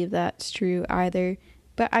fully believe that's true either.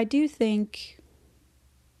 But I do think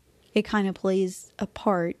it kind of plays a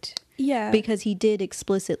part. Yeah. Because he did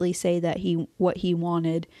explicitly say that what he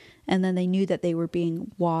wanted, and then they knew that they were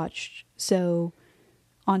being watched. So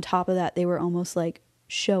on top of that, they were almost like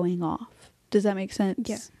showing off. Does that make sense?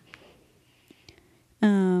 Yeah.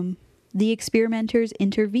 The experimenters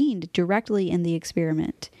intervened directly in the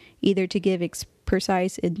experiment, either to give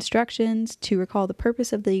precise instructions, to recall the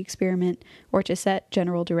purpose of the experiment, or to set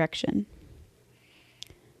general direction.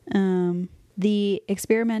 The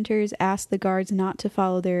experimenters asked the guards not to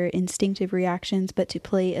follow their instinctive reactions, but to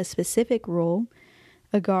play a specific role.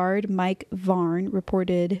 A guard, Mike Varn,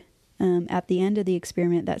 reported at the end of the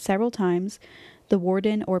experiment that several times the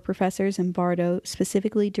warden or Professor Zimbardo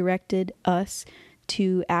specifically directed us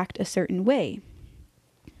to act a certain way.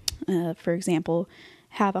 For example,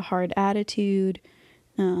 have a hard attitude,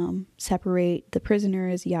 separate the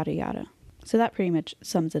prisoners, yada yada. So that pretty much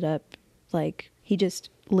sums it up. Like, he just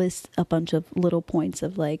lists a bunch of little points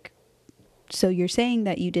of like, so you're saying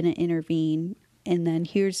that you didn't intervene, and then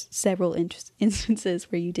here's several instances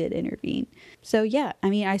where you did intervene. So yeah, I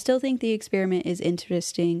mean, I still think the experiment is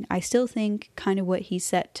interesting. I still think kind of what he's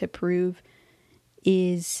set to prove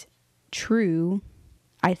is true.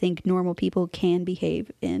 I think normal people can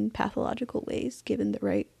behave in pathological ways given the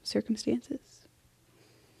right circumstances.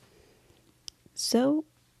 So,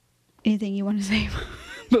 anything you want to say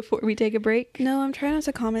before we take a break? No, I'm trying not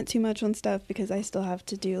to comment too much on stuff because I still have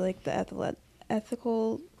to do like the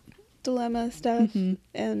ethical dilemma stuff,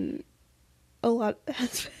 and a lot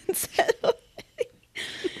has been said already.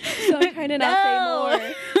 So I'm trying to not say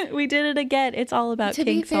more. We did it again. It's all about to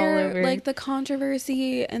kinks be fair, all over. like the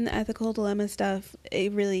controversy and the ethical dilemma stuff,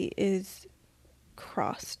 it really is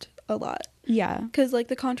crossed a lot. Yeah. Because like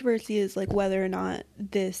the controversy is like whether or not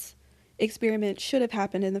this experiment should have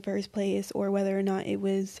happened in the first place, or whether or not it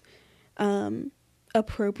was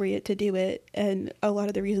appropriate to do it, and a lot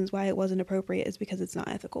of the reasons why it wasn't appropriate is because it's not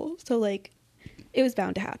ethical. So like it was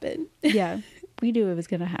bound to happen. Yeah, we knew it was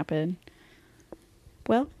gonna happen.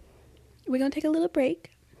 Well, we're gonna take a little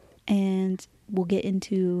break, and we'll get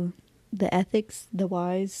into the ethics, the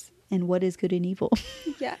whys, and what is good and evil.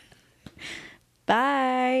 Yeah.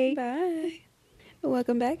 Bye.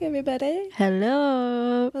 Welcome back, everybody.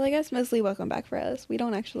 Hello. Well, I guess mostly welcome back for us. We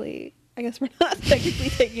don't actually, I guess we're not technically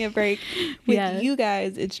taking a break with you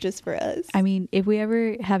guys. It's just for us. I mean, if we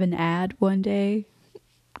ever have an ad one day,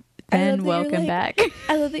 then welcome back.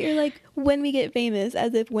 I love that you're like, when we get famous,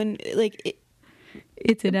 as if when, like,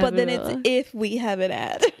 it's inevitable. But then it's if we have an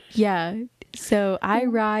ad. Yeah. So I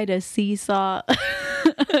ride a seesaw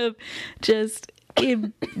of just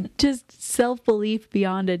self-belief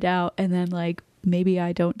beyond a doubt, and then like, maybe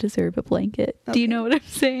I don't deserve a blanket. Okay. Do you know what I'm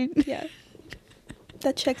saying? Yeah.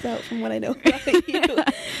 That checks out from what I know about you.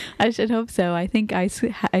 I should hope so. I think I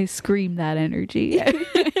scream that energy.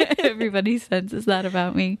 Everybody senses that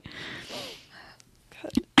about me.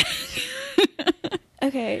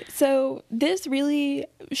 Okay, so this really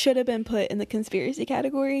should have been put in the conspiracy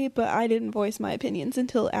category, but I didn't voice my opinions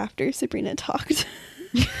until after Sabrina talked.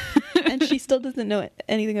 And she still doesn't know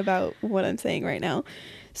anything about what I'm saying right now.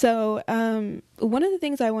 So one of the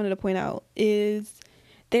things I wanted to point out is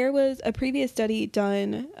there was a previous study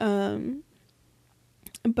done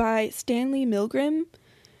by Stanley Milgram,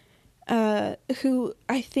 who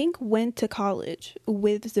I think went to college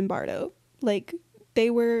with Zimbardo. Like, they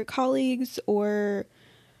were colleagues or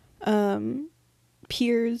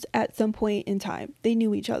peers at some point in time. They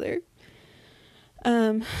knew each other.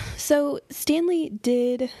 So Stanley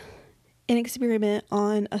did an experiment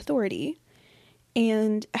on authority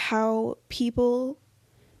and how people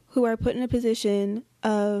who are put in a position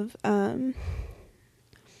of how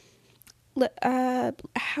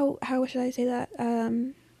should I say that?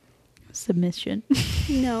 Submission.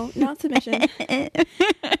 No, not submission.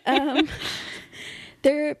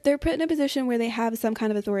 They're put in a position where they have some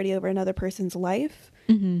kind of authority over another person's life.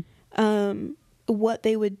 Mm-hmm. What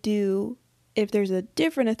they would do if there's a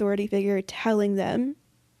different authority figure telling them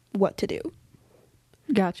what to do.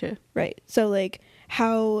 Gotcha. Right. So like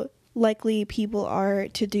how likely people are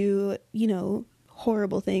to do,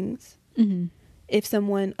 horrible things if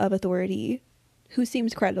someone of authority who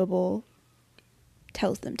seems credible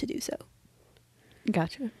tells them to do so.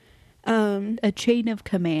 Gotcha. A chain of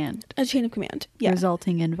command. Yeah.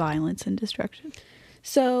 Resulting in violence and destruction.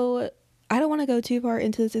 So I don't want to go too far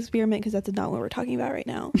into this experiment because that's not what we're talking about right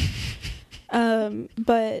now.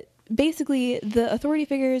 But basically the authority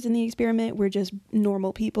figures in the experiment were just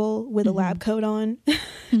normal people with a lab coat on.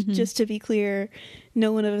 Just to be clear,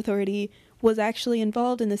 no one of authority was actually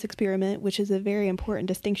involved in this experiment, which is a very important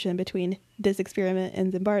distinction between this experiment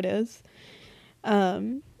and Zimbardo's.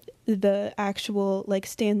 the actual, like,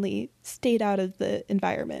 Stanley stayed out of the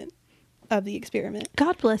environment of the experiment.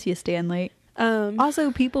 God bless you, Stanley.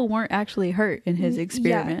 Also, people weren't actually hurt in his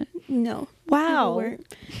experiment. Yeah, no. Wow.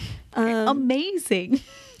 Weren't. Amazing.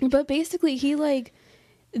 But basically, he, like,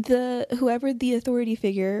 whoever the authority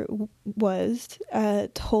figure was,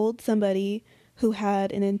 told somebody who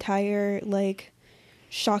had an entire, like,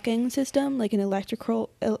 shocking system, like an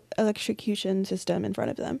electrocution system in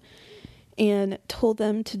front of them, and told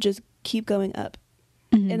them to just keep going up.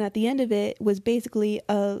 Mm-hmm. And at the end of it was basically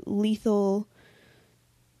a lethal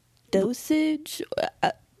dosage.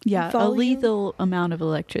 Yeah, volume. A lethal amount of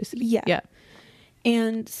electricity. Yeah.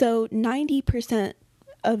 And so 90%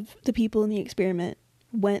 of the people in the experiment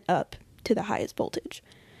went up to the highest voltage.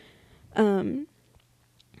 And,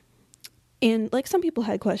 like, some people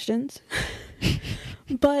had questions.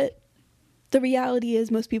 But the reality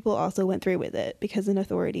is most people also went through with it because an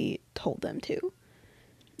authority told them to.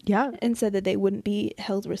 Yeah. And said that they wouldn't be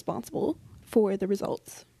held responsible for the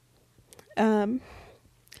results. So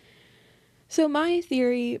my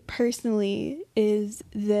theory personally is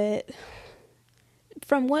that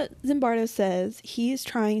from what Zimbardo says, he's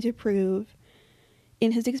trying to prove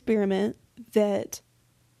in his experiment that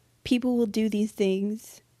people will do these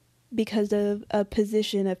things because of a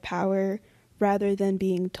position of power rather than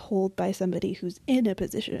being told by somebody who's in a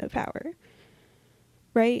position of power.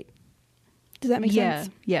 Right? Does that make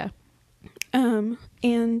sense? Yeah.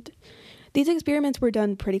 And these experiments were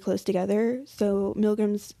done pretty close together. So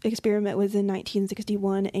Milgram's experiment was in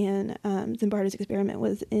 1961 and Zimbardo's experiment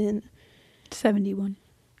was in 71.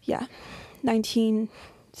 Yeah.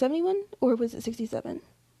 1971, or was it 67?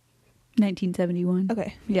 1971.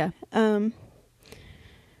 Okay. Yeah.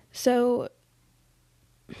 So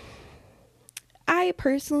I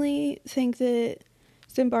personally think that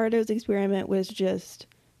Zimbardo's experiment was just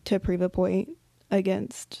to prove a point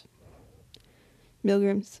against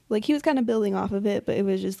Milgram's. Like, he was kind of building off of it, but it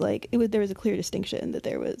was just like there was a clear distinction that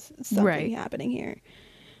there was something happening here.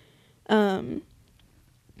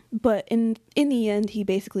 But in the end, he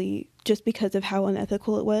basically, just because of how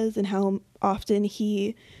unethical it was and how often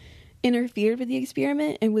he interfered with the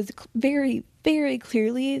experiment and was very, very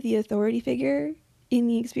clearly the authority figure in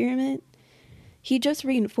the experiment, he just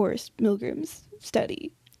reinforced Milgram's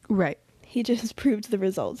study. Right. He just proved the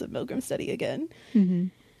results of Milgram's study again. Mm-hmm.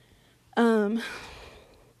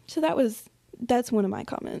 So that's one of my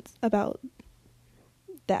comments about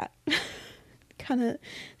that. Kind of,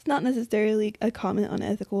 it's not necessarily a comment on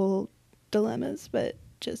ethical dilemmas, but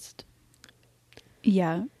just...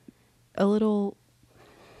 Yeah. A little...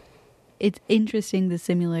 It's interesting, the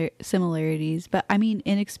similarities, but I mean,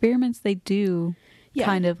 in experiments, they do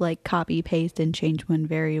kind of like copy, paste, and change one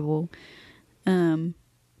variable.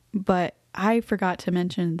 But I forgot to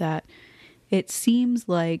mention that it seems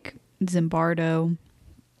like Zimbardo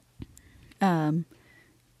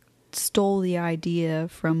stole the idea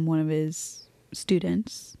from one of his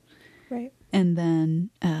students. Right. And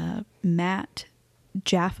then Matt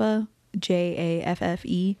Jaffe,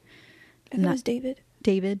 Jaffe. And that was David.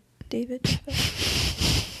 David.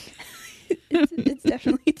 It's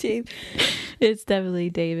definitely Dave. It's definitely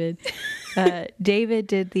David. David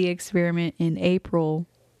did the experiment in April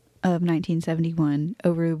of 1971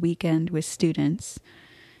 over a weekend with students.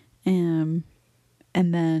 And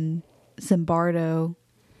then Zimbardo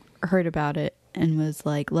heard about it and was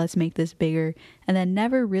like, let's make this bigger. And then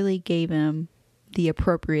never really gave him the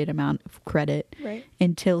appropriate amount of credit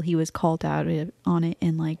until he was called out on it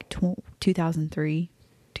in like 2003,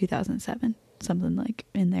 2007, something like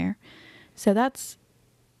in there. So that's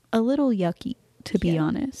a little yucky, to be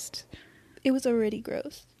honest. It was already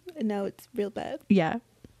gross, and now it's real bad. Yeah.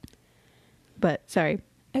 But, sorry.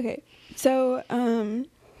 Okay. So,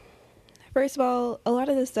 first of all, a lot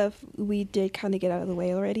of this stuff we did kind of get out of the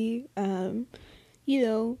way already. You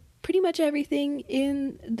know, pretty much everything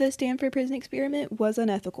in the Stanford prison experiment was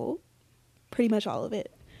unethical. Pretty much all of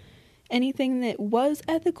it. Anything that was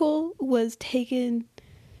ethical was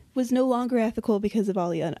no longer ethical because of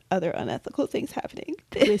all the other unethical things happening.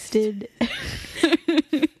 Twisted.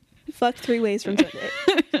 Fuck 3 ways from Sunday.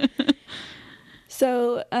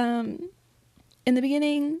 So, in the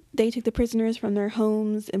beginning, they took the prisoners from their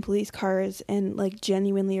homes in police cars and, like,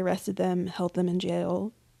 genuinely arrested them, held them in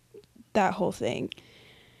jail. That whole thing.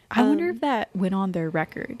 I wonder if that went on their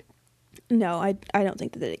record. No, I don't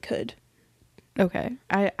think that it could. Okay.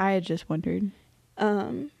 I had just wondered.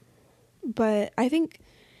 But I think,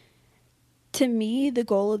 to me, the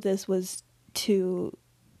goal of this was to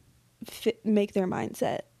make their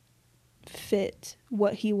mindset fit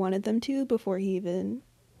what he wanted them to before he even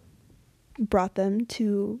brought them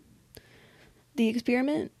to the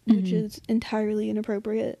experiment, which is entirely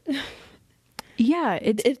inappropriate. Yeah,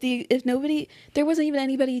 if nobody, there wasn't even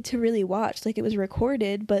anybody to really watch. Like, it was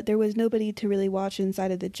recorded, but there was nobody to really watch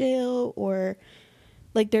inside of the jail, or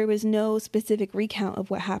like there was no specific recount of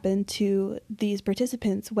what happened to these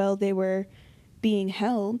participants while they were being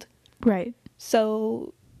held. Right.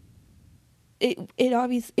 So it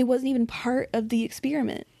wasn't even part of the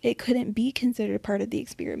experiment. It couldn't be considered part of the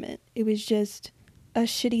experiment. It was just a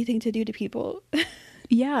shitty thing to do to people.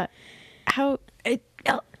 Yeah. So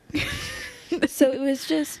it was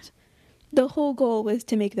just, the whole goal was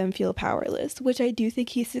to make them feel powerless, which I do think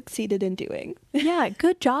he succeeded in doing. Yeah,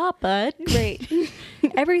 good job, bud. Great.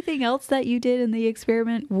 Everything else that you did in the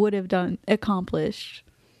experiment would have accomplished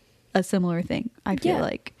a similar thing, I feel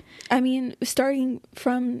like. I mean, starting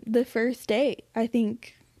from the first day, I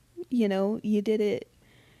think, you did it.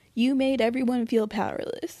 You made everyone feel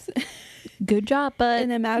powerless. Good job, bud.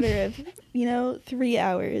 In a matter of, 3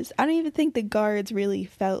 hours. I don't even think the guards really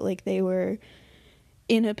felt like they were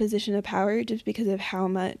in a position of power, just because of how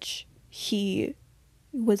much he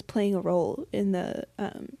was playing a role in the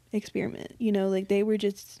experiment. Like, they were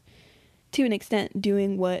just, to an extent,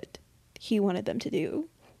 doing what he wanted them to do.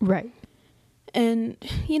 Right. And,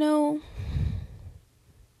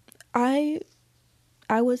 I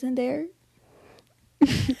wasn't there.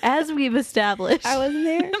 As we've established, I wasn't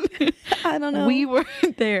there. I don't know. We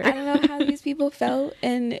weren't there. I don't know how these people felt,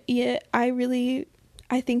 and yet I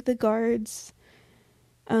think the guards,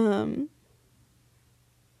 I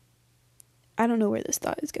don't know where this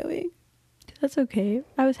thought is going. That's okay.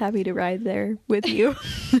 I was happy to ride there with you.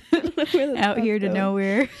 Out here to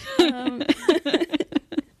nowhere.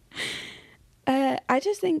 I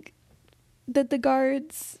just think that the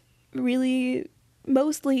guards really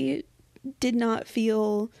mostly did not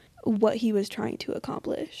feel what he was trying to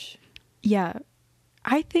accomplish. Yeah.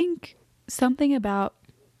 I think something about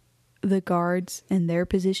the guards and their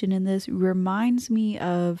position in this reminds me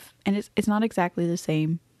of, and it's not exactly the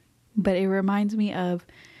same, but it reminds me of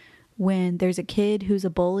when there's a kid who's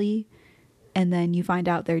a bully and then you find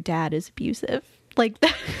out their dad is abusive. Like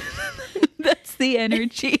that. That's the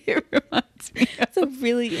energy it reminds me of. It's a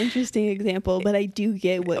really interesting example, but I do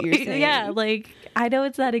get what you're saying. Yeah, like, I know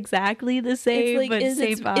it's not exactly the same, like, but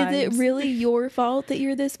same vibes. Is it really your fault that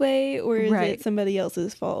you're this way, or is it somebody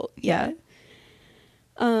else's fault? Yeah.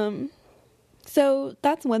 So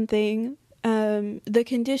that's one thing. The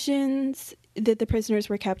conditions that the prisoners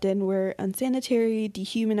were kept in were unsanitary,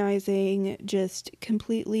 dehumanizing, just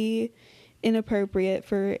completely inappropriate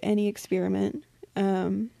for any experiment.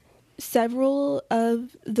 Several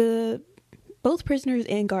of both prisoners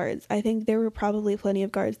and guards, I think there were probably plenty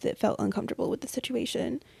of guards that felt uncomfortable with the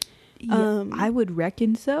situation. Yeah, I would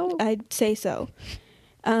reckon so. I'd say so.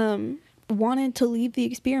 Wanted to leave the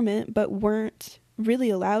experiment, but weren't really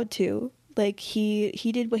allowed to. Like, he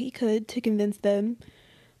did what he could to convince them.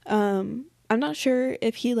 I'm not sure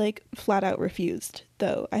if he, like, flat out refused,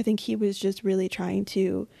 though. I think he was just really trying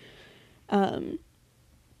to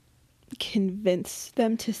convince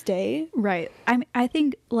them to stay. Right. I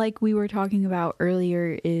think, like we were talking about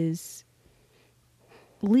earlier, is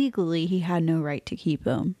legally he had no right to keep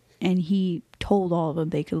them, and he told all of them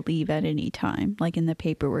they could leave at any time, like in the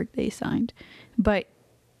paperwork they signed. But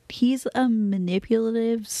he's a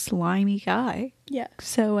manipulative, slimy guy. Yeah.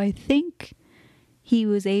 So I think he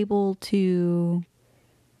was able to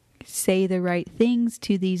say the right things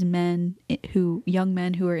to these young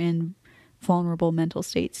men who are in vulnerable mental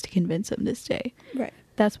states, to convince them to stay. Right.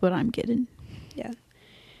 That's what I'm getting. Yeah.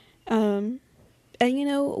 And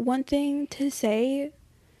one thing to say,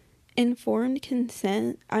 informed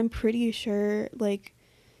consent, I'm pretty sure, like,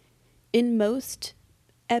 in most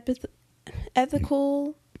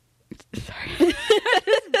ethical... Sorry. I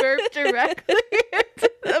just burped directly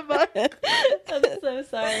into the mic. I'm so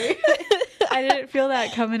sorry. I didn't feel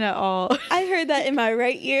that coming at all. I heard that in my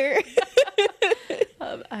right ear.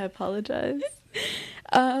 I apologize.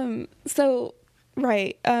 So,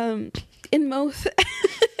 right. In most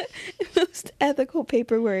ethical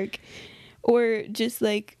paperwork, or just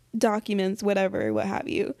like documents, whatever, what have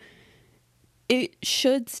you, it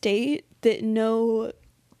should state that no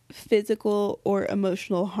physical or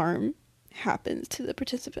emotional harm happens to the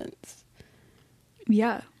participants.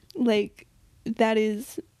 Yeah. Like, that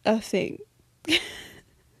is a thing.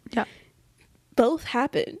 Yeah. Both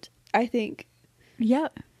happened, I think. Yeah.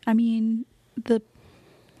 I mean,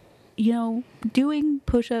 doing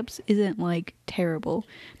push-ups isn't, like, terrible,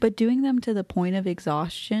 but doing them to the point of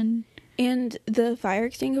exhaustion. And the fire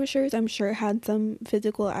extinguishers, I'm sure, had some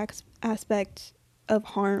physical aspect of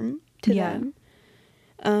harm to them.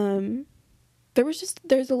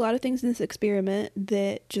 there's a lot of things in this experiment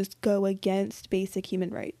that just go against basic human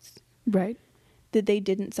rights. Right. That they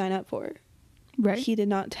didn't sign up for. Right. He did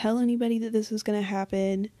not tell anybody that this was going to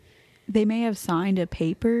happen. They may have signed a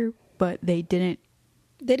paper, but they didn't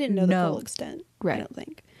know the full extent. Right. I don't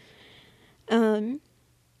think.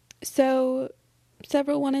 So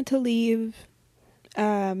several wanted to leave.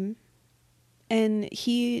 And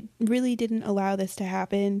he really didn't allow this to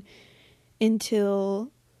happen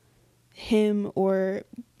until him or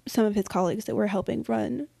some of his colleagues that were helping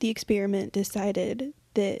run the experiment decided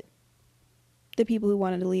that the people who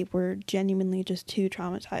wanted to leave were genuinely just too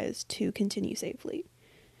traumatized to continue safely.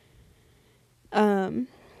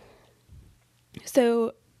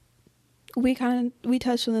 So we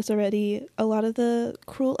touched on this already. A lot of the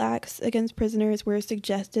cruel acts against prisoners were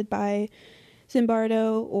suggested by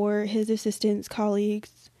Zimbardo or his assistants,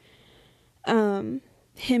 colleagues. Him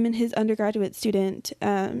and his undergraduate student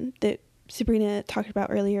that Sabrina talked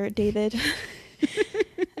about earlier, David.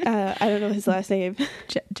 I don't know his last name.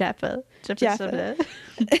 Jaffa.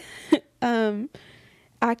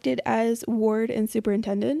 Acted as ward and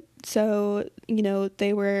superintendent. So,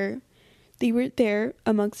 they were there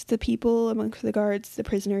amongst the people, amongst the guards, the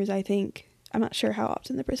prisoners, I think. I'm not sure how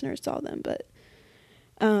often the prisoners saw them, but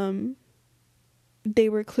they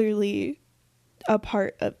were clearly a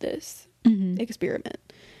part of this experiment.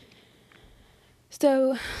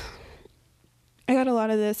 So I got a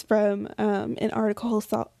lot of this from an article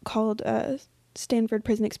called Stanford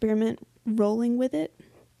Prison Experiment, Rolling with It.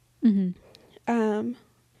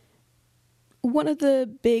 One of the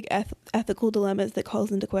big ethical dilemmas that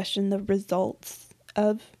calls into question the results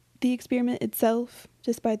of the experiment itself,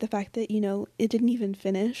 despite the fact that, it didn't even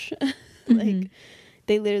finish. Like,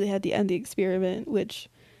 they literally had to end the experiment, which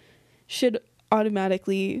should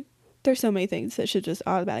automatically... There's so many things that should just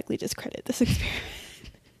automatically discredit this experiment.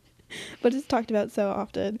 But it's talked about so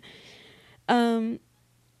often.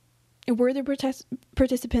 Were the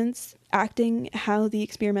participants acting how the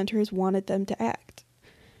experimenters wanted them to act?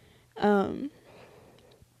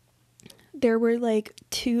 There were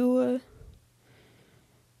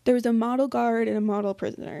there was a model guard and a model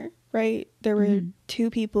prisoner, right? There were two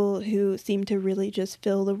people who seemed to really just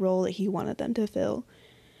fill the role that he wanted them to fill.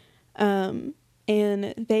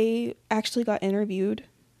 And they actually got interviewed.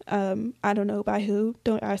 I don't know by who.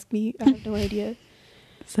 Don't ask me. I have no idea.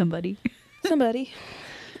 Somebody.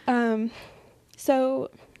 So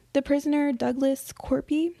the prisoner Douglas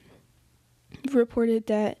Corpy reported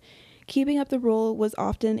that keeping up the role was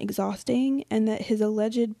often exhausting and that his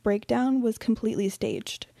alleged breakdown was completely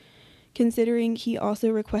staged. Considering he also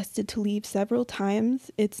requested to leave several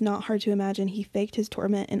times, it's not hard to imagine he faked his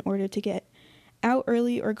torment in order to get out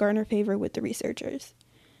early or garner favor with the researchers.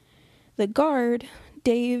 The guard,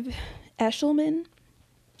 Dave Eshelman,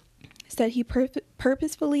 said he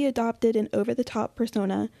purposefully adopted an over-the-top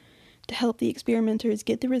persona to help the experimenters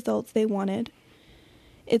get the results they wanted.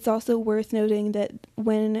 It's also worth noting that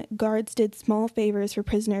when guards did small favors for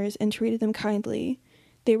prisoners and treated them kindly,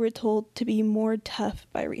 they were told to be more tough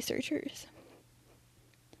by researchers.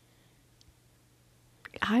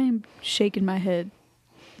 I am shaking my head.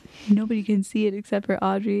 Nobody can see it except for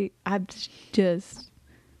Audrey. I'm pissed.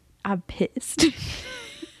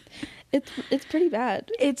 It's pretty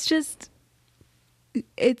bad.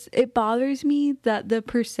 It bothers me that the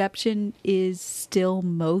perception is still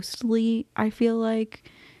mostly, I feel like,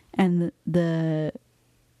 and the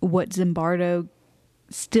what Zimbardo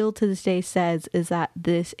still to this day says is that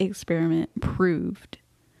this experiment proved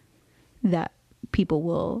that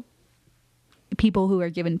people who are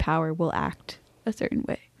given power will act a certain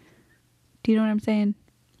way. Do you know what I'm saying?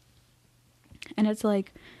 And it's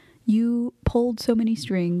like, you pulled so many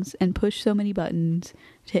strings and pushed so many buttons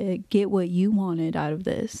to get what you wanted out of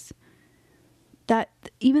this, that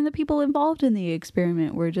even the people involved in the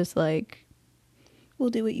experiment were just like, we'll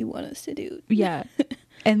do what you want us to do. Yeah.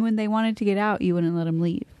 And when they wanted to get out, you wouldn't let them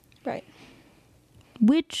leave. Right.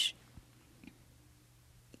 Which,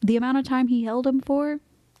 the amount of time he held them for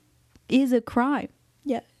is a crime.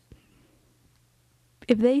 Yeah.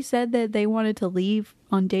 If they said that they wanted to leave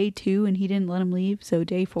on day 2 and he didn't let them leave, so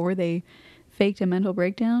day 4 they faked a mental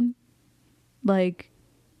breakdown, like,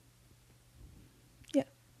 yeah,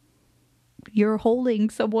 you're holding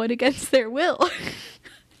someone against their will.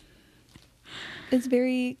 It's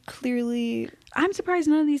very clearly... I'm surprised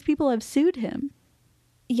none of these people have sued him.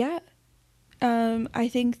 Yeah. I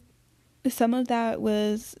think some of that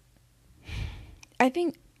was... I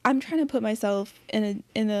think I'm trying to put myself in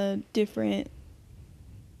a different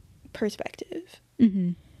perspective.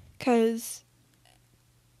 Because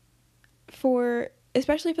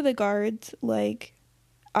especially for the guards, like,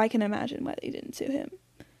 I can imagine why they didn't sue him.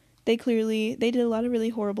 They did a lot of really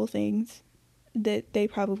horrible things that they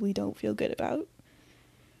probably don't feel good about.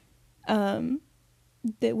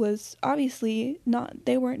 That was obviously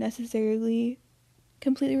they weren't necessarily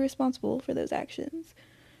completely responsible for those actions.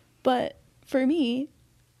 But for me,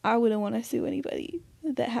 I wouldn't want to sue anybody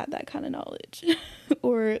that had that kind of knowledge.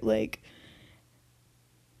 Or, like,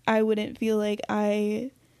 I wouldn't feel like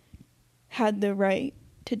I had the right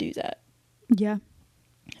to do that. Yeah.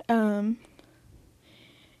 And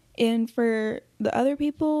for the other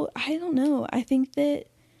people, I don't know. I think that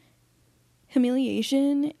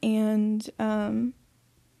humiliation and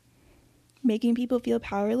making people feel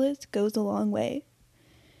powerless goes a long way.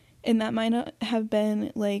 And that might not have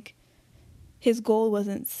been, like, his goal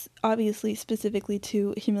wasn't obviously specifically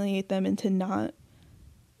to humiliate them into not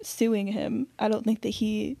suing him. I don't think that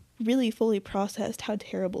he really fully processed how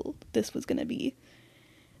terrible this was going to be.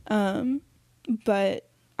 But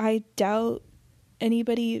I doubt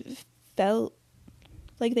anybody felt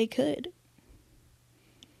like they could.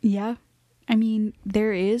 Yeah. I mean,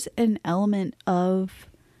 there is an element of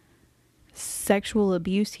sexual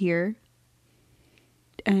abuse here.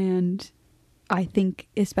 And I think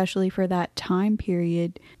especially for that time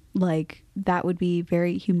period, like, that would be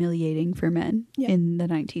very humiliating for men in the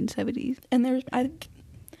 1970s. And there's, I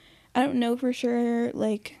don't know for sure,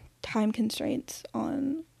 like, time constraints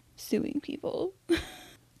on suing people.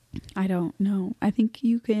 I don't know. I think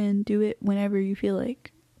you can do it whenever you feel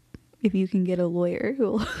like, if you can get a lawyer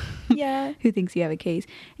who who thinks you have a case.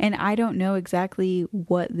 And I don't know exactly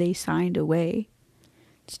what they signed away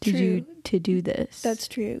to do this. That's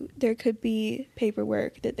true. There could be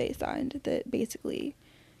paperwork that they signed that basically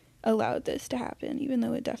allowed this to happen, even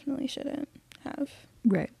though it definitely shouldn't have.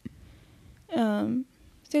 Right. So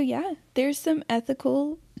yeah, there's some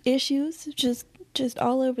ethical issues just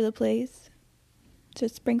all over the place.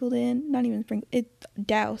 Just sprinkled in, not even sprinkled, it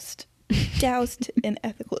doused in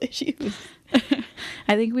ethical issues.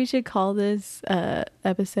 I think we should call this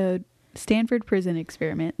episode Stanford Prison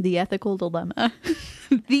Experiment, The Ethical Dilemma.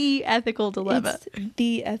 The Ethical Dilemma. It's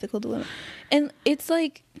the ethical dilemma. And it's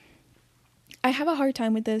like, I have a hard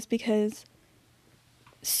time with this because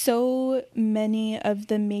so many of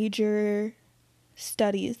the major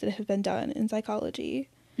studies that have been done in psychology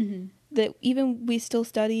that even we still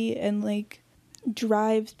study and, like,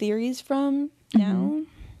 drive theories from now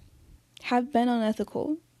have been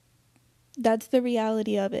unethical. That's the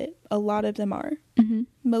reality of it. A lot of them are.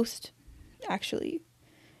 Most, actually.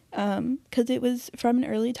 Because it was from an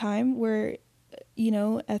early time where, you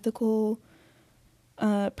know, ethical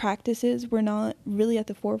practices were not really at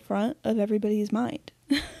the forefront of everybody's mind.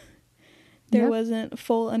 There wasn't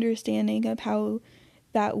full understanding of how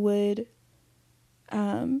that would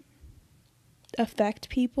affect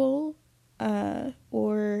people,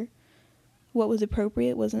 or what was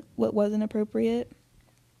appropriate, what wasn't appropriate.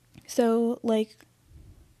 So, like,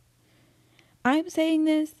 I'm saying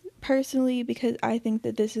this personally because I think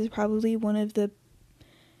that this is probably one of the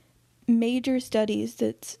major studies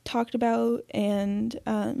that's talked about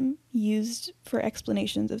and used for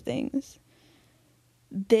explanations of things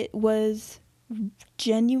that was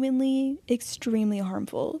genuinely extremely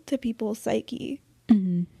harmful to people's psyche.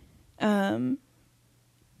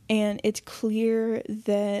 And it's clear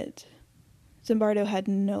that Zimbardo had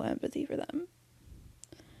no empathy for them,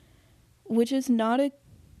 which is not a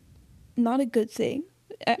good thing.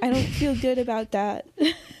 I don't feel good about that.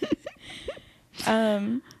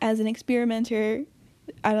 As an experimenter,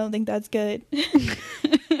 I don't think that's good.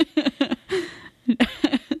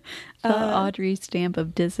 The Audrey stamp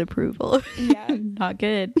of disapproval. Yeah. Not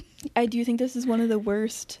good. I do think this is one of the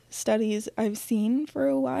worst studies I've seen for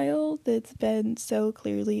a while that's been so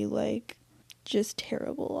clearly, like, just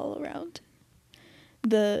terrible all around.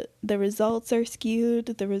 The results are skewed.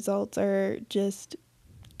 The results are just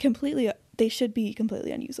they should be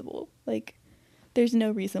completely unusable. Like, there's no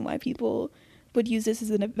reason why people would use this as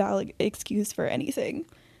a valid excuse for anything.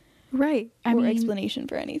 Right. Or explanation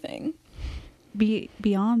for anything.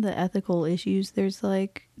 Beyond the ethical issues, there's,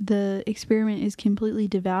 like, the experiment is completely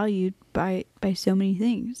devalued by so many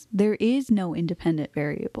things. There is no independent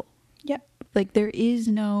variable. Yep. Like, there is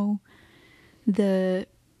no, the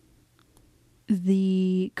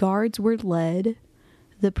guards were led.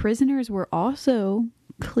 The prisoners were also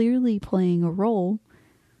clearly playing a role.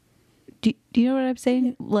 Do you know what I'm saying?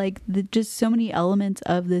 Yeah. Like, just so many elements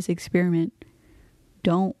of this experiment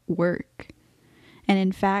don't work. And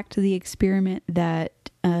in fact, the experiment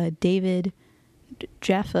that David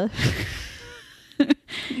Jaffa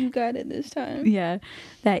you got it this time. Yeah,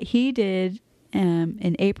 that he did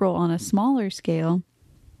in April on a smaller scale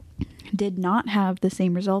did not have the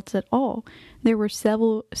same results at all. There were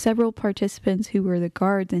several participants who were the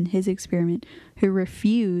guards in his experiment who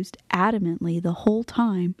refused adamantly the whole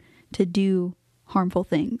time to do harmful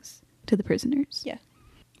things to the prisoners. Yeah.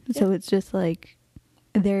 So it's just like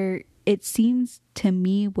it seems to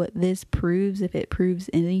me what this proves, if it proves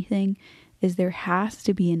anything, is there has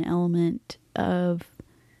to be an element of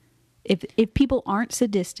if people aren't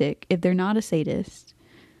sadistic, if they're not a sadist,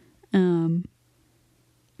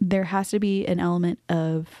 there has to be an element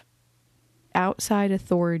of outside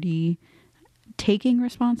authority taking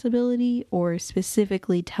responsibility or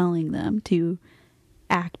specifically telling them to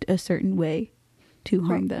act a certain way to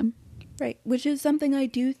harm them. Right. Which is something I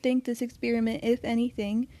do think this experiment, if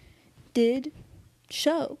anything, did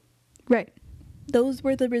show. Right. Those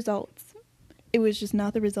were the results. It was just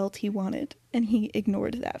not the results he wanted, and he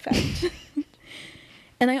ignored that fact.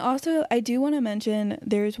 And I do want to mention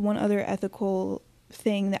there's one other ethical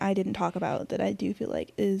thing that I didn't talk about that I do feel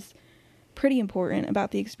like is pretty important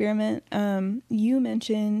about the experiment. You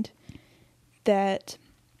mentioned that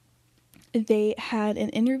they had an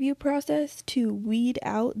interview process to weed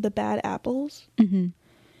out the bad apples,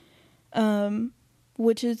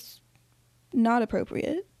 which is not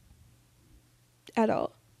appropriate at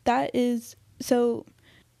all. That is, so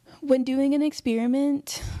when doing an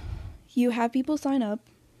experiment, you have people sign up,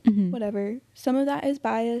 whatever. Some of that is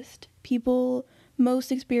biased.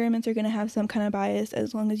 Most experiments are going to have some kind of bias.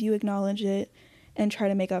 As long as you acknowledge it and try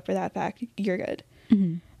to make up for that fact, you're good.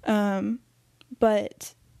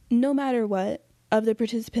 But no matter what, of the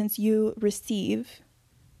participants you receive,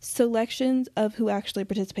 selections of who actually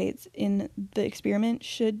participates in the experiment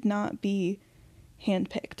should not be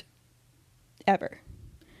handpicked. Ever.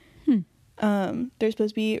 They're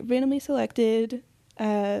supposed to be randomly selected.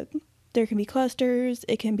 There can be clusters.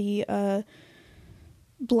 It can be a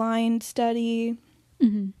blind study.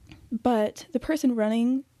 But the person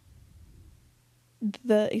running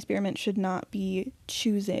the experiment should not be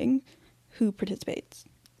choosing who participates.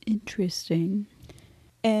 Interesting.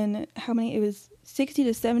 And how many? It was 60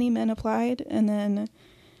 to 70 men applied, and then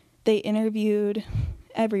they interviewed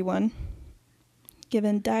everyone,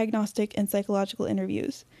 given diagnostic and psychological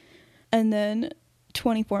interviews. And then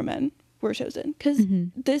 24 men were chosen. Because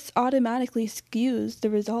this automatically skews the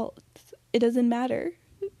results. It doesn't matter.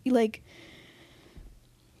 Like,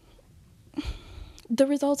 the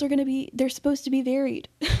results are going to be, they're supposed to be varied.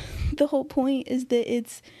 The whole point is that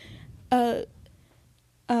it's a,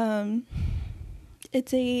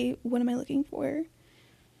 what am I looking for?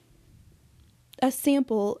 A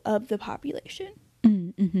sample of the population.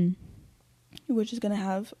 Which is going to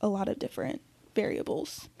have a lot of different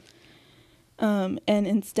variables. And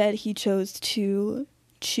instead he chose to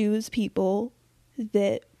choose people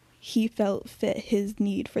that he felt fit his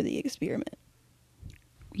need for the experiment.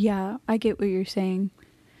 Yeah, I get what you're saying.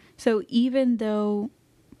 So even though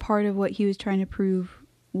part of what he was trying to prove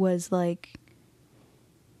was like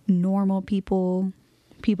normal people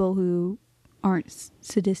who aren't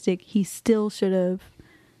sadistic, he still should have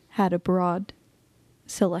had a broad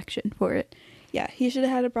selection for it. Yeah, he should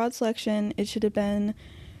have had a broad selection. It should have been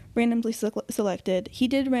randomly selected. He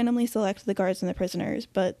did randomly select the guards and the prisoners,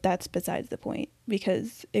 but that's besides the point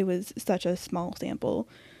because it was such a small sample.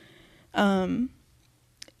 And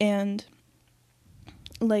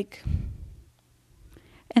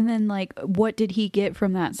then like what did he get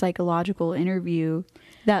from that psychological interview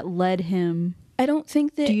that led him? I don't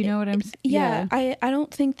think that, do you know what I'm saying? Yeah, I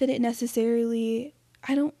don't think that it necessarily,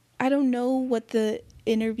 I don't know what the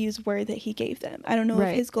interviews were that he gave them. I don't know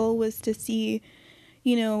if his goal was to see,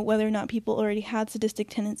 whether or not people already had sadistic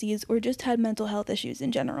tendencies or just had mental health issues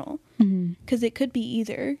in general. Because it could be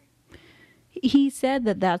either. He said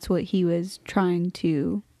that that's what he was trying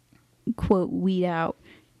to, quote, weed out,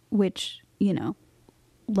 which,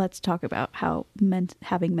 let's talk about how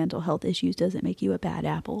having mental health issues doesn't make you a bad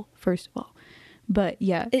apple, first of all. But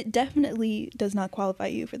yeah. It definitely does not qualify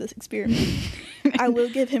you for this experiment. I will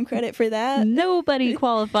give him credit for that. Nobody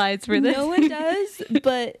qualifies for this. No one does,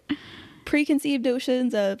 but preconceived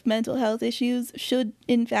notions of mental health issues should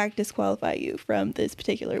in fact disqualify you from this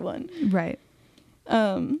particular one. Right.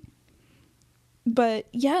 But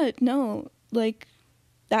yeah, no, like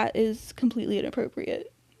that is completely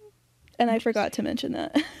inappropriate. And I forgot to mention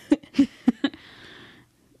that.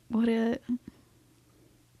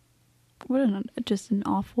 Just an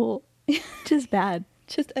awful, just bad.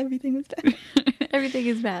 Just everything was bad. Everything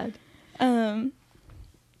is bad.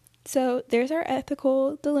 So there's our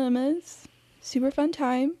ethical dilemmas. Super fun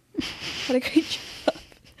time. Had a great job.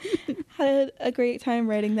 Had a great time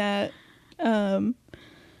writing that.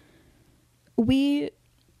 We're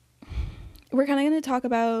kind of going to talk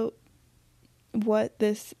about what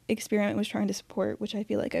this experiment was trying to support, which I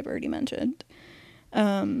feel like I've already mentioned.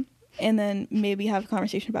 And then maybe have a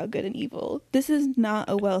conversation about good and evil. This is not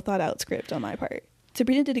a well thought out script on my part.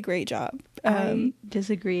 Sabrina did a great job. I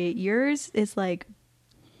disagree. Yours is like,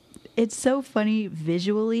 it's so funny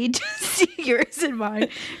visually to see yours and mine,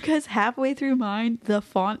 because halfway through mine, the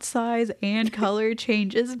font size and color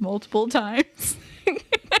changes multiple times.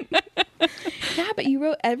 Yeah, but you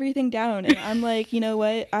wrote everything down, and I'm like, you know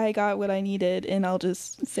what? I got what I needed, and I'll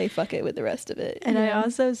just say fuck it with the rest of it. And I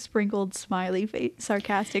also sprinkled smiley face,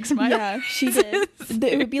 sarcastic smiley. Yeah, she did.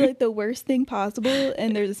 It would be like the worst thing possible,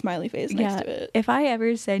 and there's a smiley face next to it. If I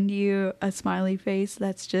ever send you a smiley face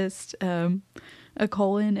that's just a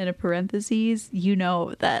colon and a parentheses, you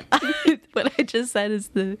know that what I just said is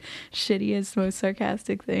the shittiest, most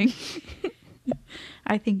sarcastic thing.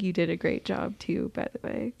 I think you did a great job too, by the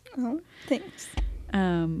way. Oh, thanks.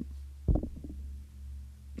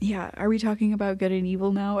 Yeah, are we talking about good and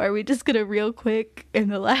evil now? Are we just gonna real quick in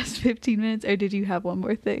the last 15 minutes, or did you have one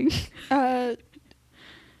more thing? No,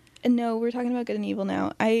 we're talking about good and evil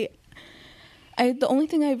now. I the only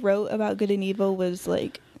thing I wrote about good and evil was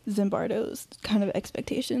like Zimbardo's kind of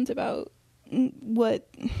expectations about what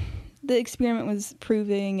the experiment was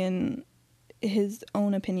proving and his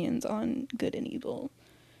own opinions on good and evil.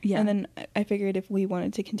 Yeah. And then I figured if we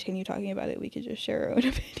wanted to continue talking about it, we could just share our own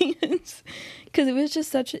opinions, because it was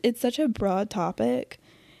just it's such a broad topic,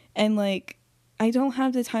 and like I don't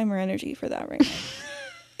have the time or energy for that right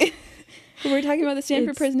now. We're talking about the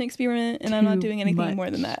Stanford prison experiment, and I'm not doing anything more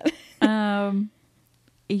than that.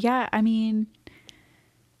 Yeah, I mean,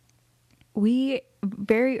 we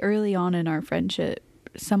very early on in our friendship,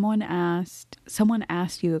 someone asked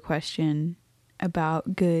you a question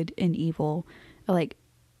about good and evil. Like,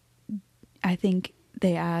 I think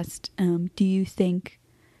they asked, do you think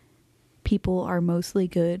people are mostly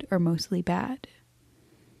good or mostly bad?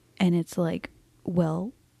 And it's like,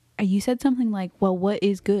 well, you said something like, well, what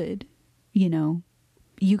is good? You know,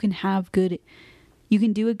 you can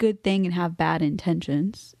do a good thing and have bad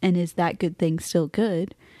intentions. And is that good thing still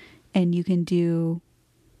good? And you can do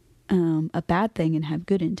a bad thing and have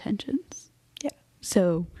good intentions. Yeah.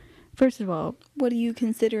 So, first of all, what are you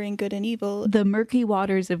considering good and evil? The murky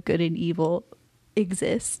waters of good and evil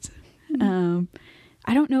exist. Mm-hmm.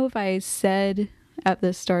 I don't know if I said at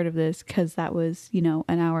the start of this, because that was, an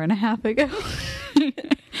hour and a half ago.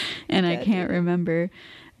 And I can't remember.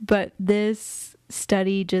 But this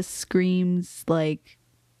study just screams like,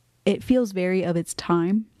 it feels very of its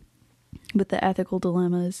time with the ethical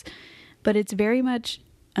dilemmas, but it's very much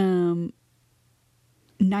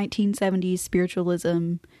 1970s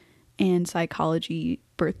spiritualism and psychology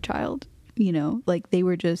birthchild. Like they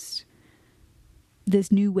were just,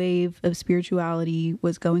 this new wave of spirituality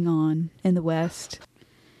was going on in the West.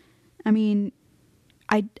 I mean,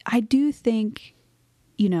 I do think,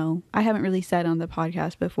 I haven't really said on the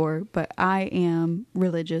podcast before, but I am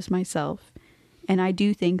religious myself, and I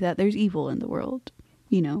do think that there's evil in the world,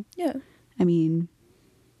 Yeah. I mean,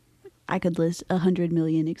 I could list 100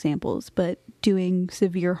 million examples, but doing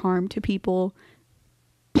severe harm to people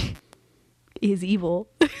is evil.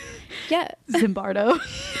 Yeah. Zimbardo.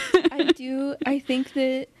 I think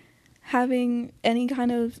that having any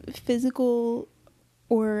kind of physical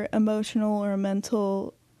or emotional or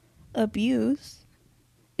mental abuse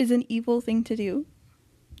is an evil thing to do.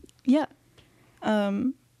 Yeah.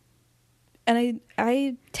 And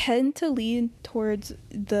I tend to lean towards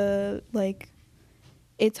the, like,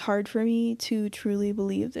 it's hard for me to truly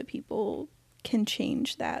believe that people can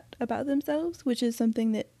change that about themselves, which is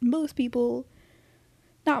something that not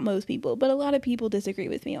most people, but a lot of people disagree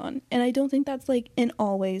with me on. And I don't think that's like an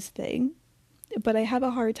always thing, but I have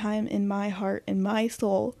a hard time in my heart and my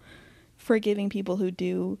soul forgiving people who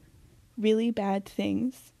do really bad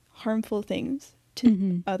things, harmful things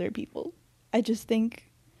to other people. I just think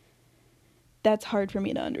that's hard for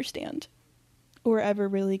me to understand or ever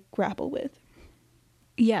really grapple with.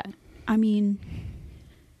 Yeah. I mean,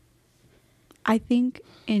 I think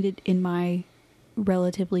in my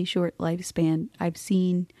relatively short lifespan, I've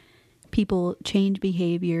seen people change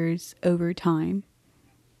behaviors over time,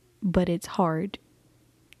 but it's hard,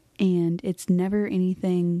 and it's never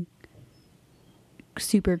anything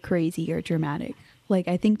super crazy or dramatic. Like,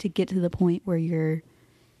 I think to get to the point where you're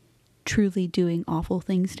truly doing awful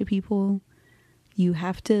things to people, you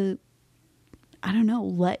have to, I don't know,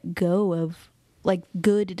 let go of, like,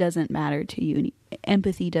 good doesn't matter to you.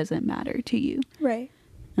 Empathy doesn't matter to you. Right.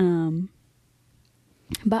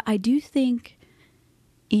 But I do think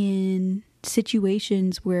in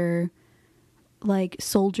situations where, like,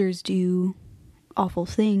 soldiers do awful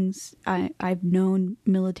things, I've known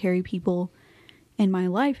military people in my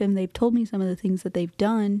life, and they've told me some of the things that they've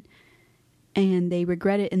done, and they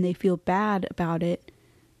regret it and they feel bad about it.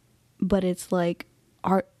 But it's like,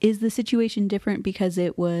 is the situation different because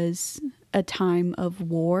it was a time of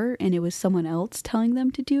war and it was someone else telling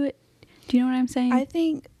them to do it? Do you know what I'm saying? I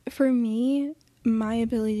think for me, my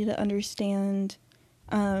ability to understand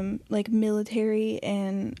like military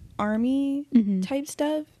and army type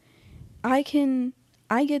stuff, I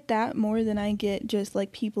get that more than I get just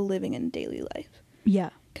like people living in daily life. Yeah.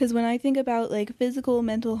 Because when I think about like physical,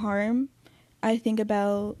 mental harm, I think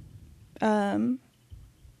about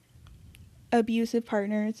abusive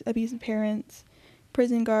partners, abusive parents,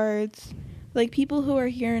 prison guards, like people who are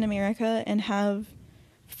here in America and have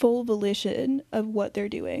full volition of what they're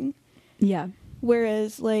doing. Yeah.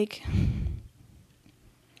 Whereas like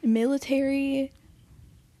military,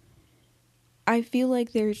 I feel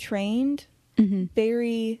like they're trained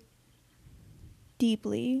very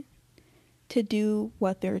deeply to do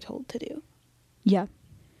what they're told to do. Yeah.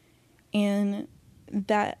 And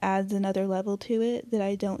that adds another level to it that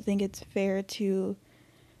I don't think it's fair to,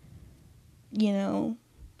 you know,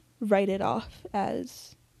 write it off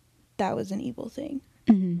as that was an evil thing.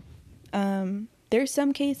 There's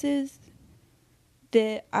some cases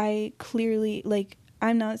that I clearly, like,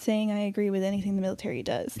 I'm not saying I agree with anything the military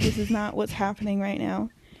does. This is not what's happening right now.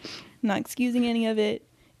 I'm not excusing any of it.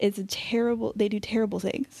 They do terrible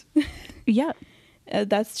things. Yeah.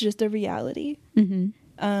 That's just a reality.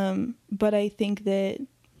 But I think that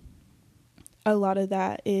a lot of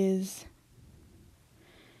that is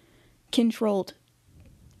controlled.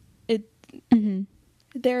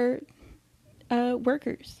 They're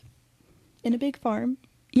workers in a big farm.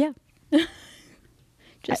 Yeah.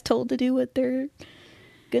 Just told to do what they're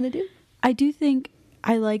gonna do. I do think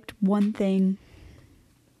I liked one thing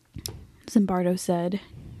Zimbardo said,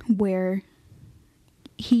 where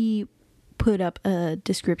he put up a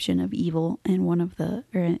description of evil in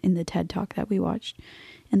in the TED Talk that we watched.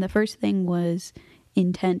 And the first thing was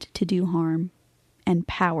intent to do harm and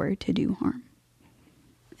power to do harm.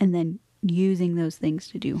 And then using those things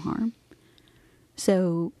to do harm.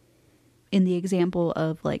 So in the example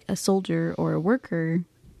of like a soldier or a worker,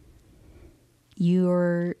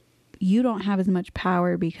 you don't have as much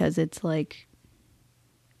power because it's like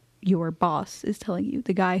your boss is telling you,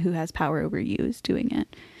 the guy who has power over you is doing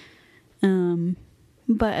it.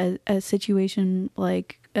 But a situation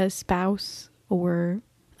like a spouse or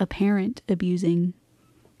a parent abusing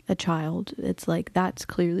a child, it's like that's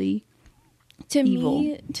clearly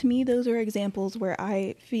evil. To me, those are examples where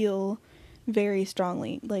I feel very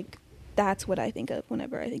strongly like that's what I think of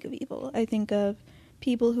whenever I think of evil. I think of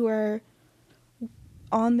people who are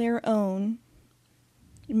on their own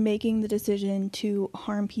making the decision to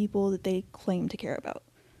harm people that they claim to care about.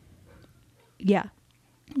 Yeah.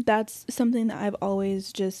 That's something that I've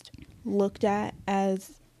always just looked at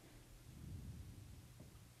as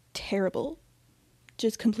terrible.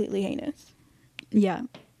 Just completely heinous. Yeah.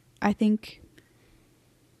 I think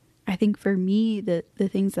for me, the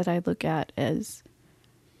things that I look at as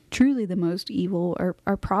truly the most evil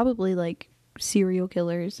are probably like serial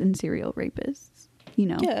killers and serial rapists, you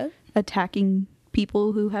know, attacking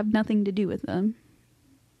people who have nothing to do with them.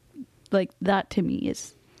 Like that to me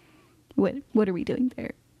is what are we doing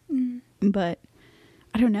there? But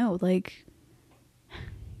I don't know, like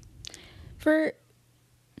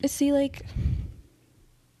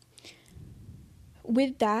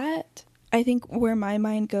with that, I think where my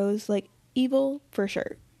mind goes, like evil for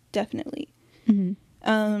sure, definitely.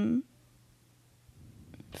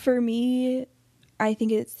 For me, I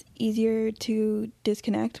think it's easier to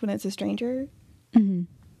disconnect when it's a stranger.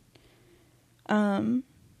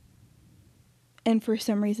 And for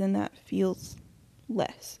some reason that feels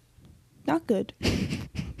less. Not good.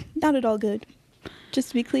 Not at all good. Just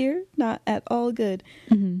to be clear, not at all good.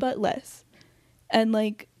 But less. And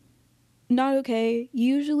like, not okay.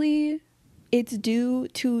 Usually it's due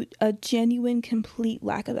to a genuine, complete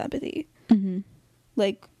lack of empathy.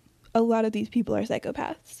 Like, a lot of these people are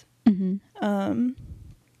psychopaths.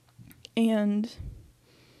 And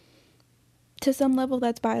to some level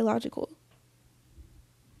that's biological.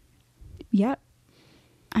 Yeah.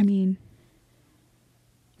 I mean,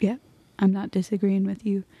 yeah, I'm not disagreeing with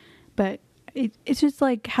you, but it's just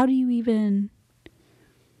like, how do you even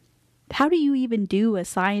do a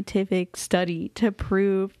scientific study to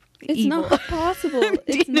prove it's evil? Not possible. Do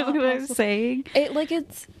you know what I'm saying?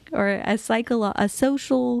 Or a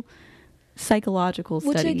social psychological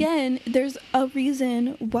study. Which again, there's a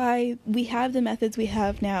reason why we have the methods we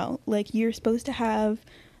have now. Like, you're supposed to have,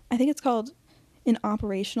 I think it's called an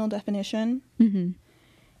operational definition.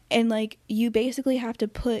 And, like, you basically have to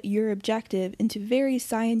put your objective into very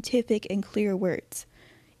scientific and clear words.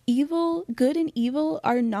 Good and evil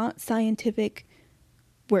are not scientific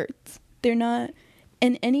words. They're not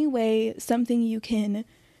in any way something you can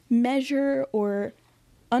measure or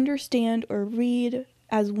understand or read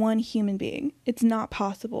as one human being. It's not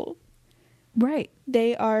possible. Right.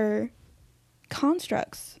 They are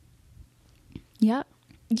constructs. Yeah.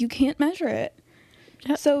 You can't measure it.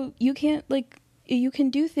 Yep. So you can't, like, you can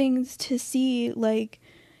do things to see, like,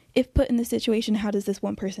 if put in the situation, how does this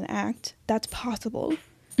one person act? That's possible.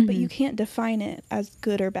 Mm-hmm. But you can't define it as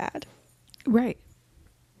good or bad. Right.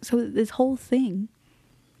 So this whole thing,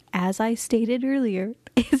 as I stated earlier,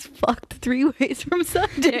 is fucked 3 ways from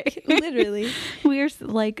Sunday. Literally. We're,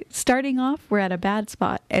 like, starting off, we're at a bad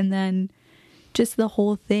spot. And then just the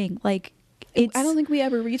whole thing, like, I don't think we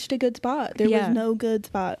ever reached a good spot. There was no good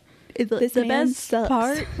spot. The best sucks.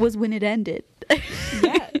 Part was when it ended.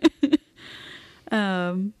 Yeah.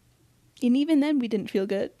 And even then we didn't feel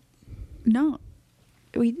good. No.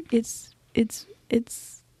 It's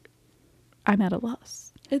I'm at a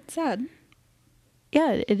loss. It's sad.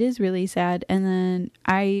 Yeah, it is really sad. And then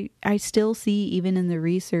I still see, even in the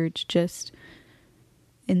research I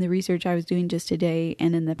was doing just today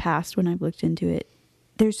and in the past when I've looked into it,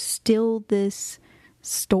 there's still this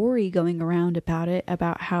story going around about it,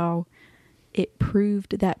 about how it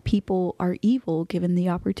proved that people are evil given the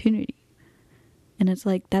opportunity. And it's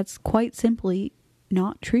like, that's quite simply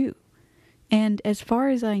not true. And as far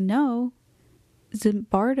as I know,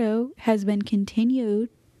 Zimbardo has been continued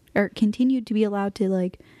to be allowed to,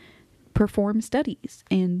 like, perform studies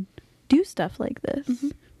and do stuff like this. Mm-hmm.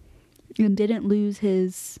 And didn't lose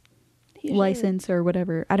his license or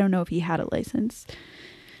whatever. I don't know if he had a license.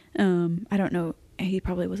 I don't know. He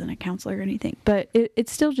probably wasn't a counselor or anything, but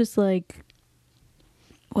it's still just like,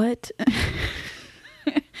 what?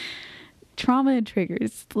 Trauma and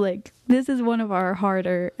triggers. Like, this is one of our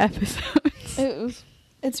harder episodes.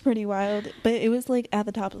 It's pretty wild, but it was, like, at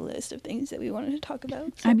the top of the list of things that we wanted to talk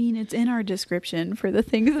about. So. I mean, it's in our description for the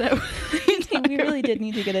things that we really did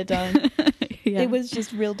need to get it done. Yeah. It was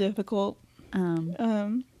just real difficult.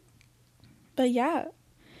 But yeah.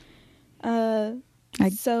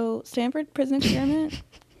 So Stanford prison experiment,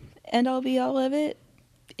 end all be all of it,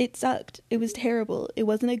 it sucked. It was terrible. It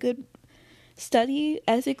wasn't a good study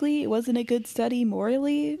ethically. It wasn't a good study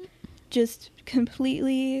morally. Just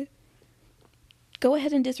completely go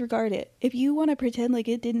ahead and disregard it. If you want to pretend like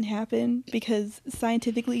it didn't happen because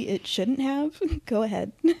scientifically it shouldn't have, go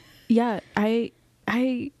ahead. Yeah, I'm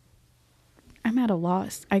at a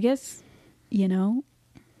loss. I guess,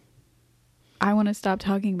 I want to stop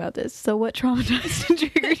talking about this. So what traumatized and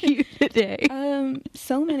triggered you today?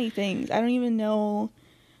 So many things. I don't even know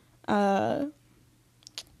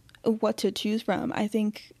what to choose from. I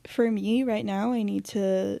think for me right now, I need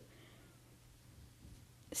to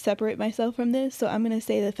separate myself from this. So I'm going to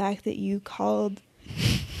say the fact that you called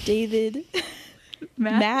David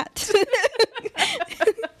Matt.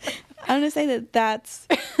 I'm going to say that's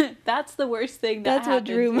the worst thing that's what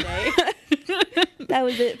drew today. That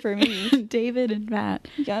was it for me. David and Matt.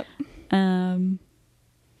 Yep.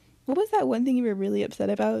 What was that one thing you were really upset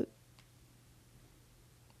about?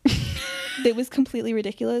 That was completely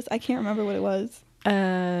ridiculous. I can't remember what it was.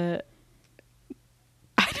 I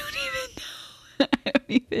don't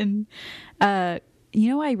even know.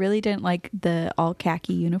 I really didn't like the all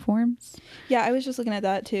khaki uniforms. Yeah, I was just looking at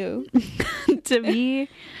that too. To me,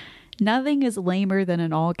 nothing is lamer than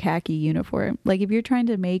an all khaki uniform. Like, if you're trying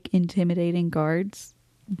to make intimidating guards,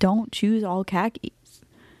 don't choose all khakis.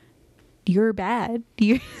 You're bad.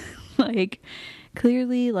 You're like,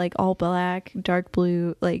 clearly, like, all black, dark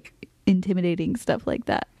blue, like, intimidating stuff like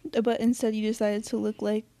that. But instead you decided to look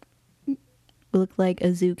like a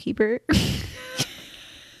zookeeper.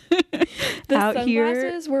 The out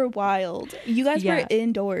sunglasses were wild. You guys were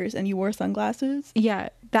indoors and you wore sunglasses. Yeah,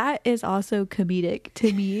 that is also comedic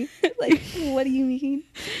to me. Like, what do you mean?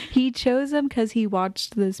 He chose them because he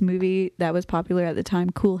watched this movie that was popular at the time,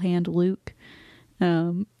 Cool Hand Luke.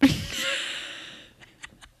 Cool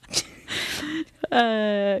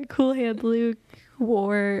Hand Luke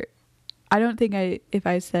wore, I don't think if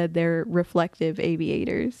I said they're reflective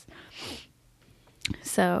aviators.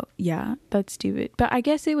 So, yeah, that's stupid. But I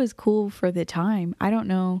guess it was cool for the time. I don't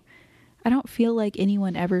know. I don't feel like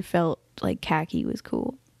anyone ever felt like khaki was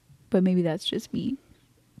cool. But maybe that's just me.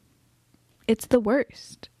 It's the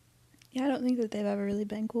worst. Yeah, I don't think that they've ever really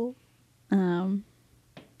been cool.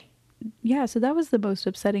 Yeah, so that was the most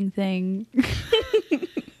upsetting thing.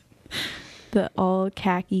 The all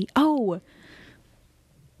khaki. Oh!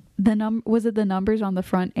 Was it the numbers on the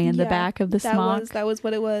front and the back of the smock? That was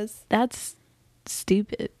what it was. That's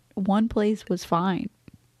stupid. One place was fine.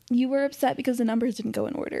 You were upset because the numbers didn't go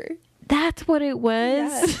in order. That's what it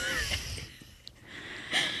was. Yes.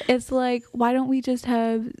 It's like, why don't we just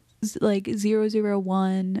have like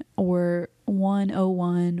 001 or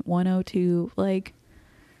 101, 102? Like,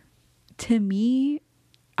 to me,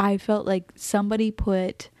 I felt like somebody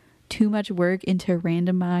put too much work into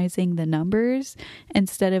randomizing the numbers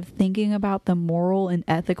instead of thinking about the moral and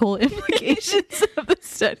ethical implications of the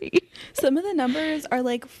study. Some of the numbers are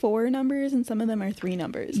like 4 numbers and some of them are 3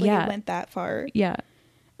 numbers. Like, it went that far. Yeah.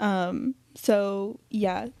 So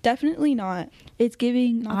yeah, definitely not. It's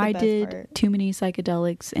giving I did too many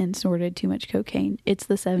psychedelics and snorted too much cocaine. It's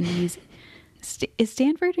the 70s. Is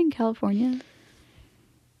Stanford in California?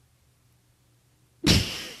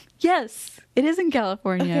 Yes, it is in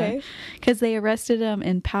California. Okay. Because they arrested him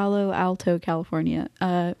in Palo Alto, California.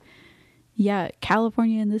 Yeah,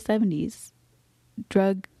 California in the 70s.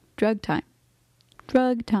 Drug time.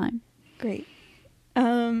 Drug time. Great.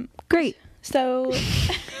 Great. So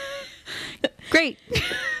great.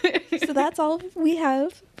 So that's all we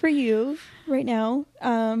have for you right now.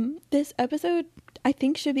 This episode I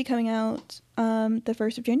think should be coming out the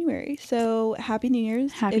 1st of January. So happy New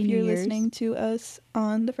Year's if you're listening to us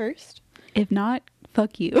on the 1st. If not,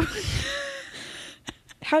 fuck you.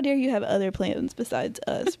 How dare you have other plans besides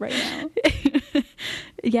us right now?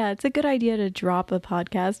 Yeah, it's a good idea to drop a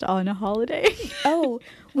podcast on a holiday. Oh,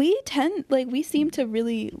 we seem to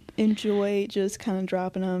really enjoy just kind of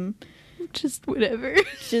dropping them. Just whatever.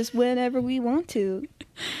 Just whenever we want to.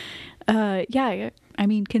 Yeah, I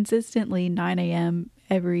mean, consistently 9 a.m.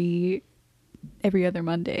 every other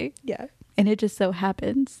Monday. Yeah. And it just so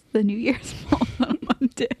happens the New Year's falls on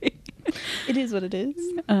Monday. It is what it is.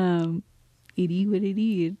 It is what it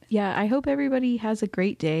is. Yeah, I hope everybody has a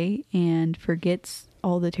great day and forgets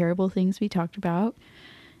all the terrible things we talked about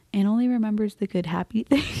and only remembers the good, happy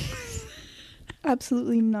things.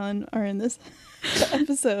 Absolutely none are in this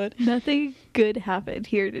episode. Nothing good happened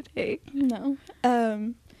here today. No.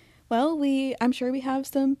 Well, I'm sure we have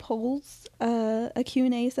some polls, a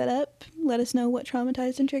Q&A set up. Let us know what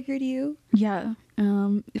traumatized and triggered you. Yeah.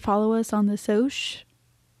 Follow us on the soch.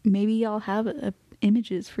 Maybe I'll have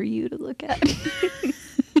images for you to look at.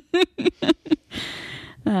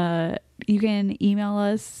 You can email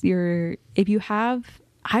us if you have,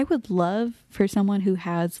 I would love for someone who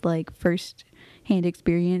has like first hand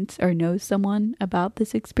experience or knows someone about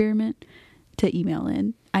this experiment to email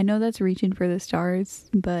in. I know that's reaching for the stars,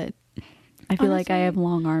 but I feel like I have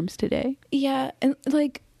long arms today. Yeah, and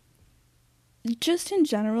like just in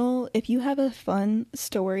general, if you have a fun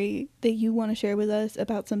story that you want to share with us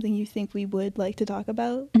about something you think we would like to talk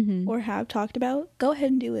about or have talked about, go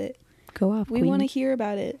ahead and do it. Go off, We want to hear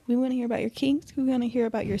about it. We want to hear about your kinks. We want to hear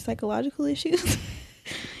about your psychological issues,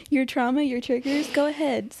 your trauma, your triggers. Go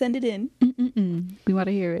ahead, send it in. We want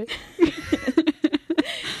to hear it.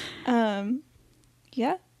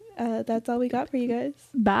 Yeah, that's all we got for you guys.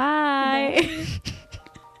 Bye.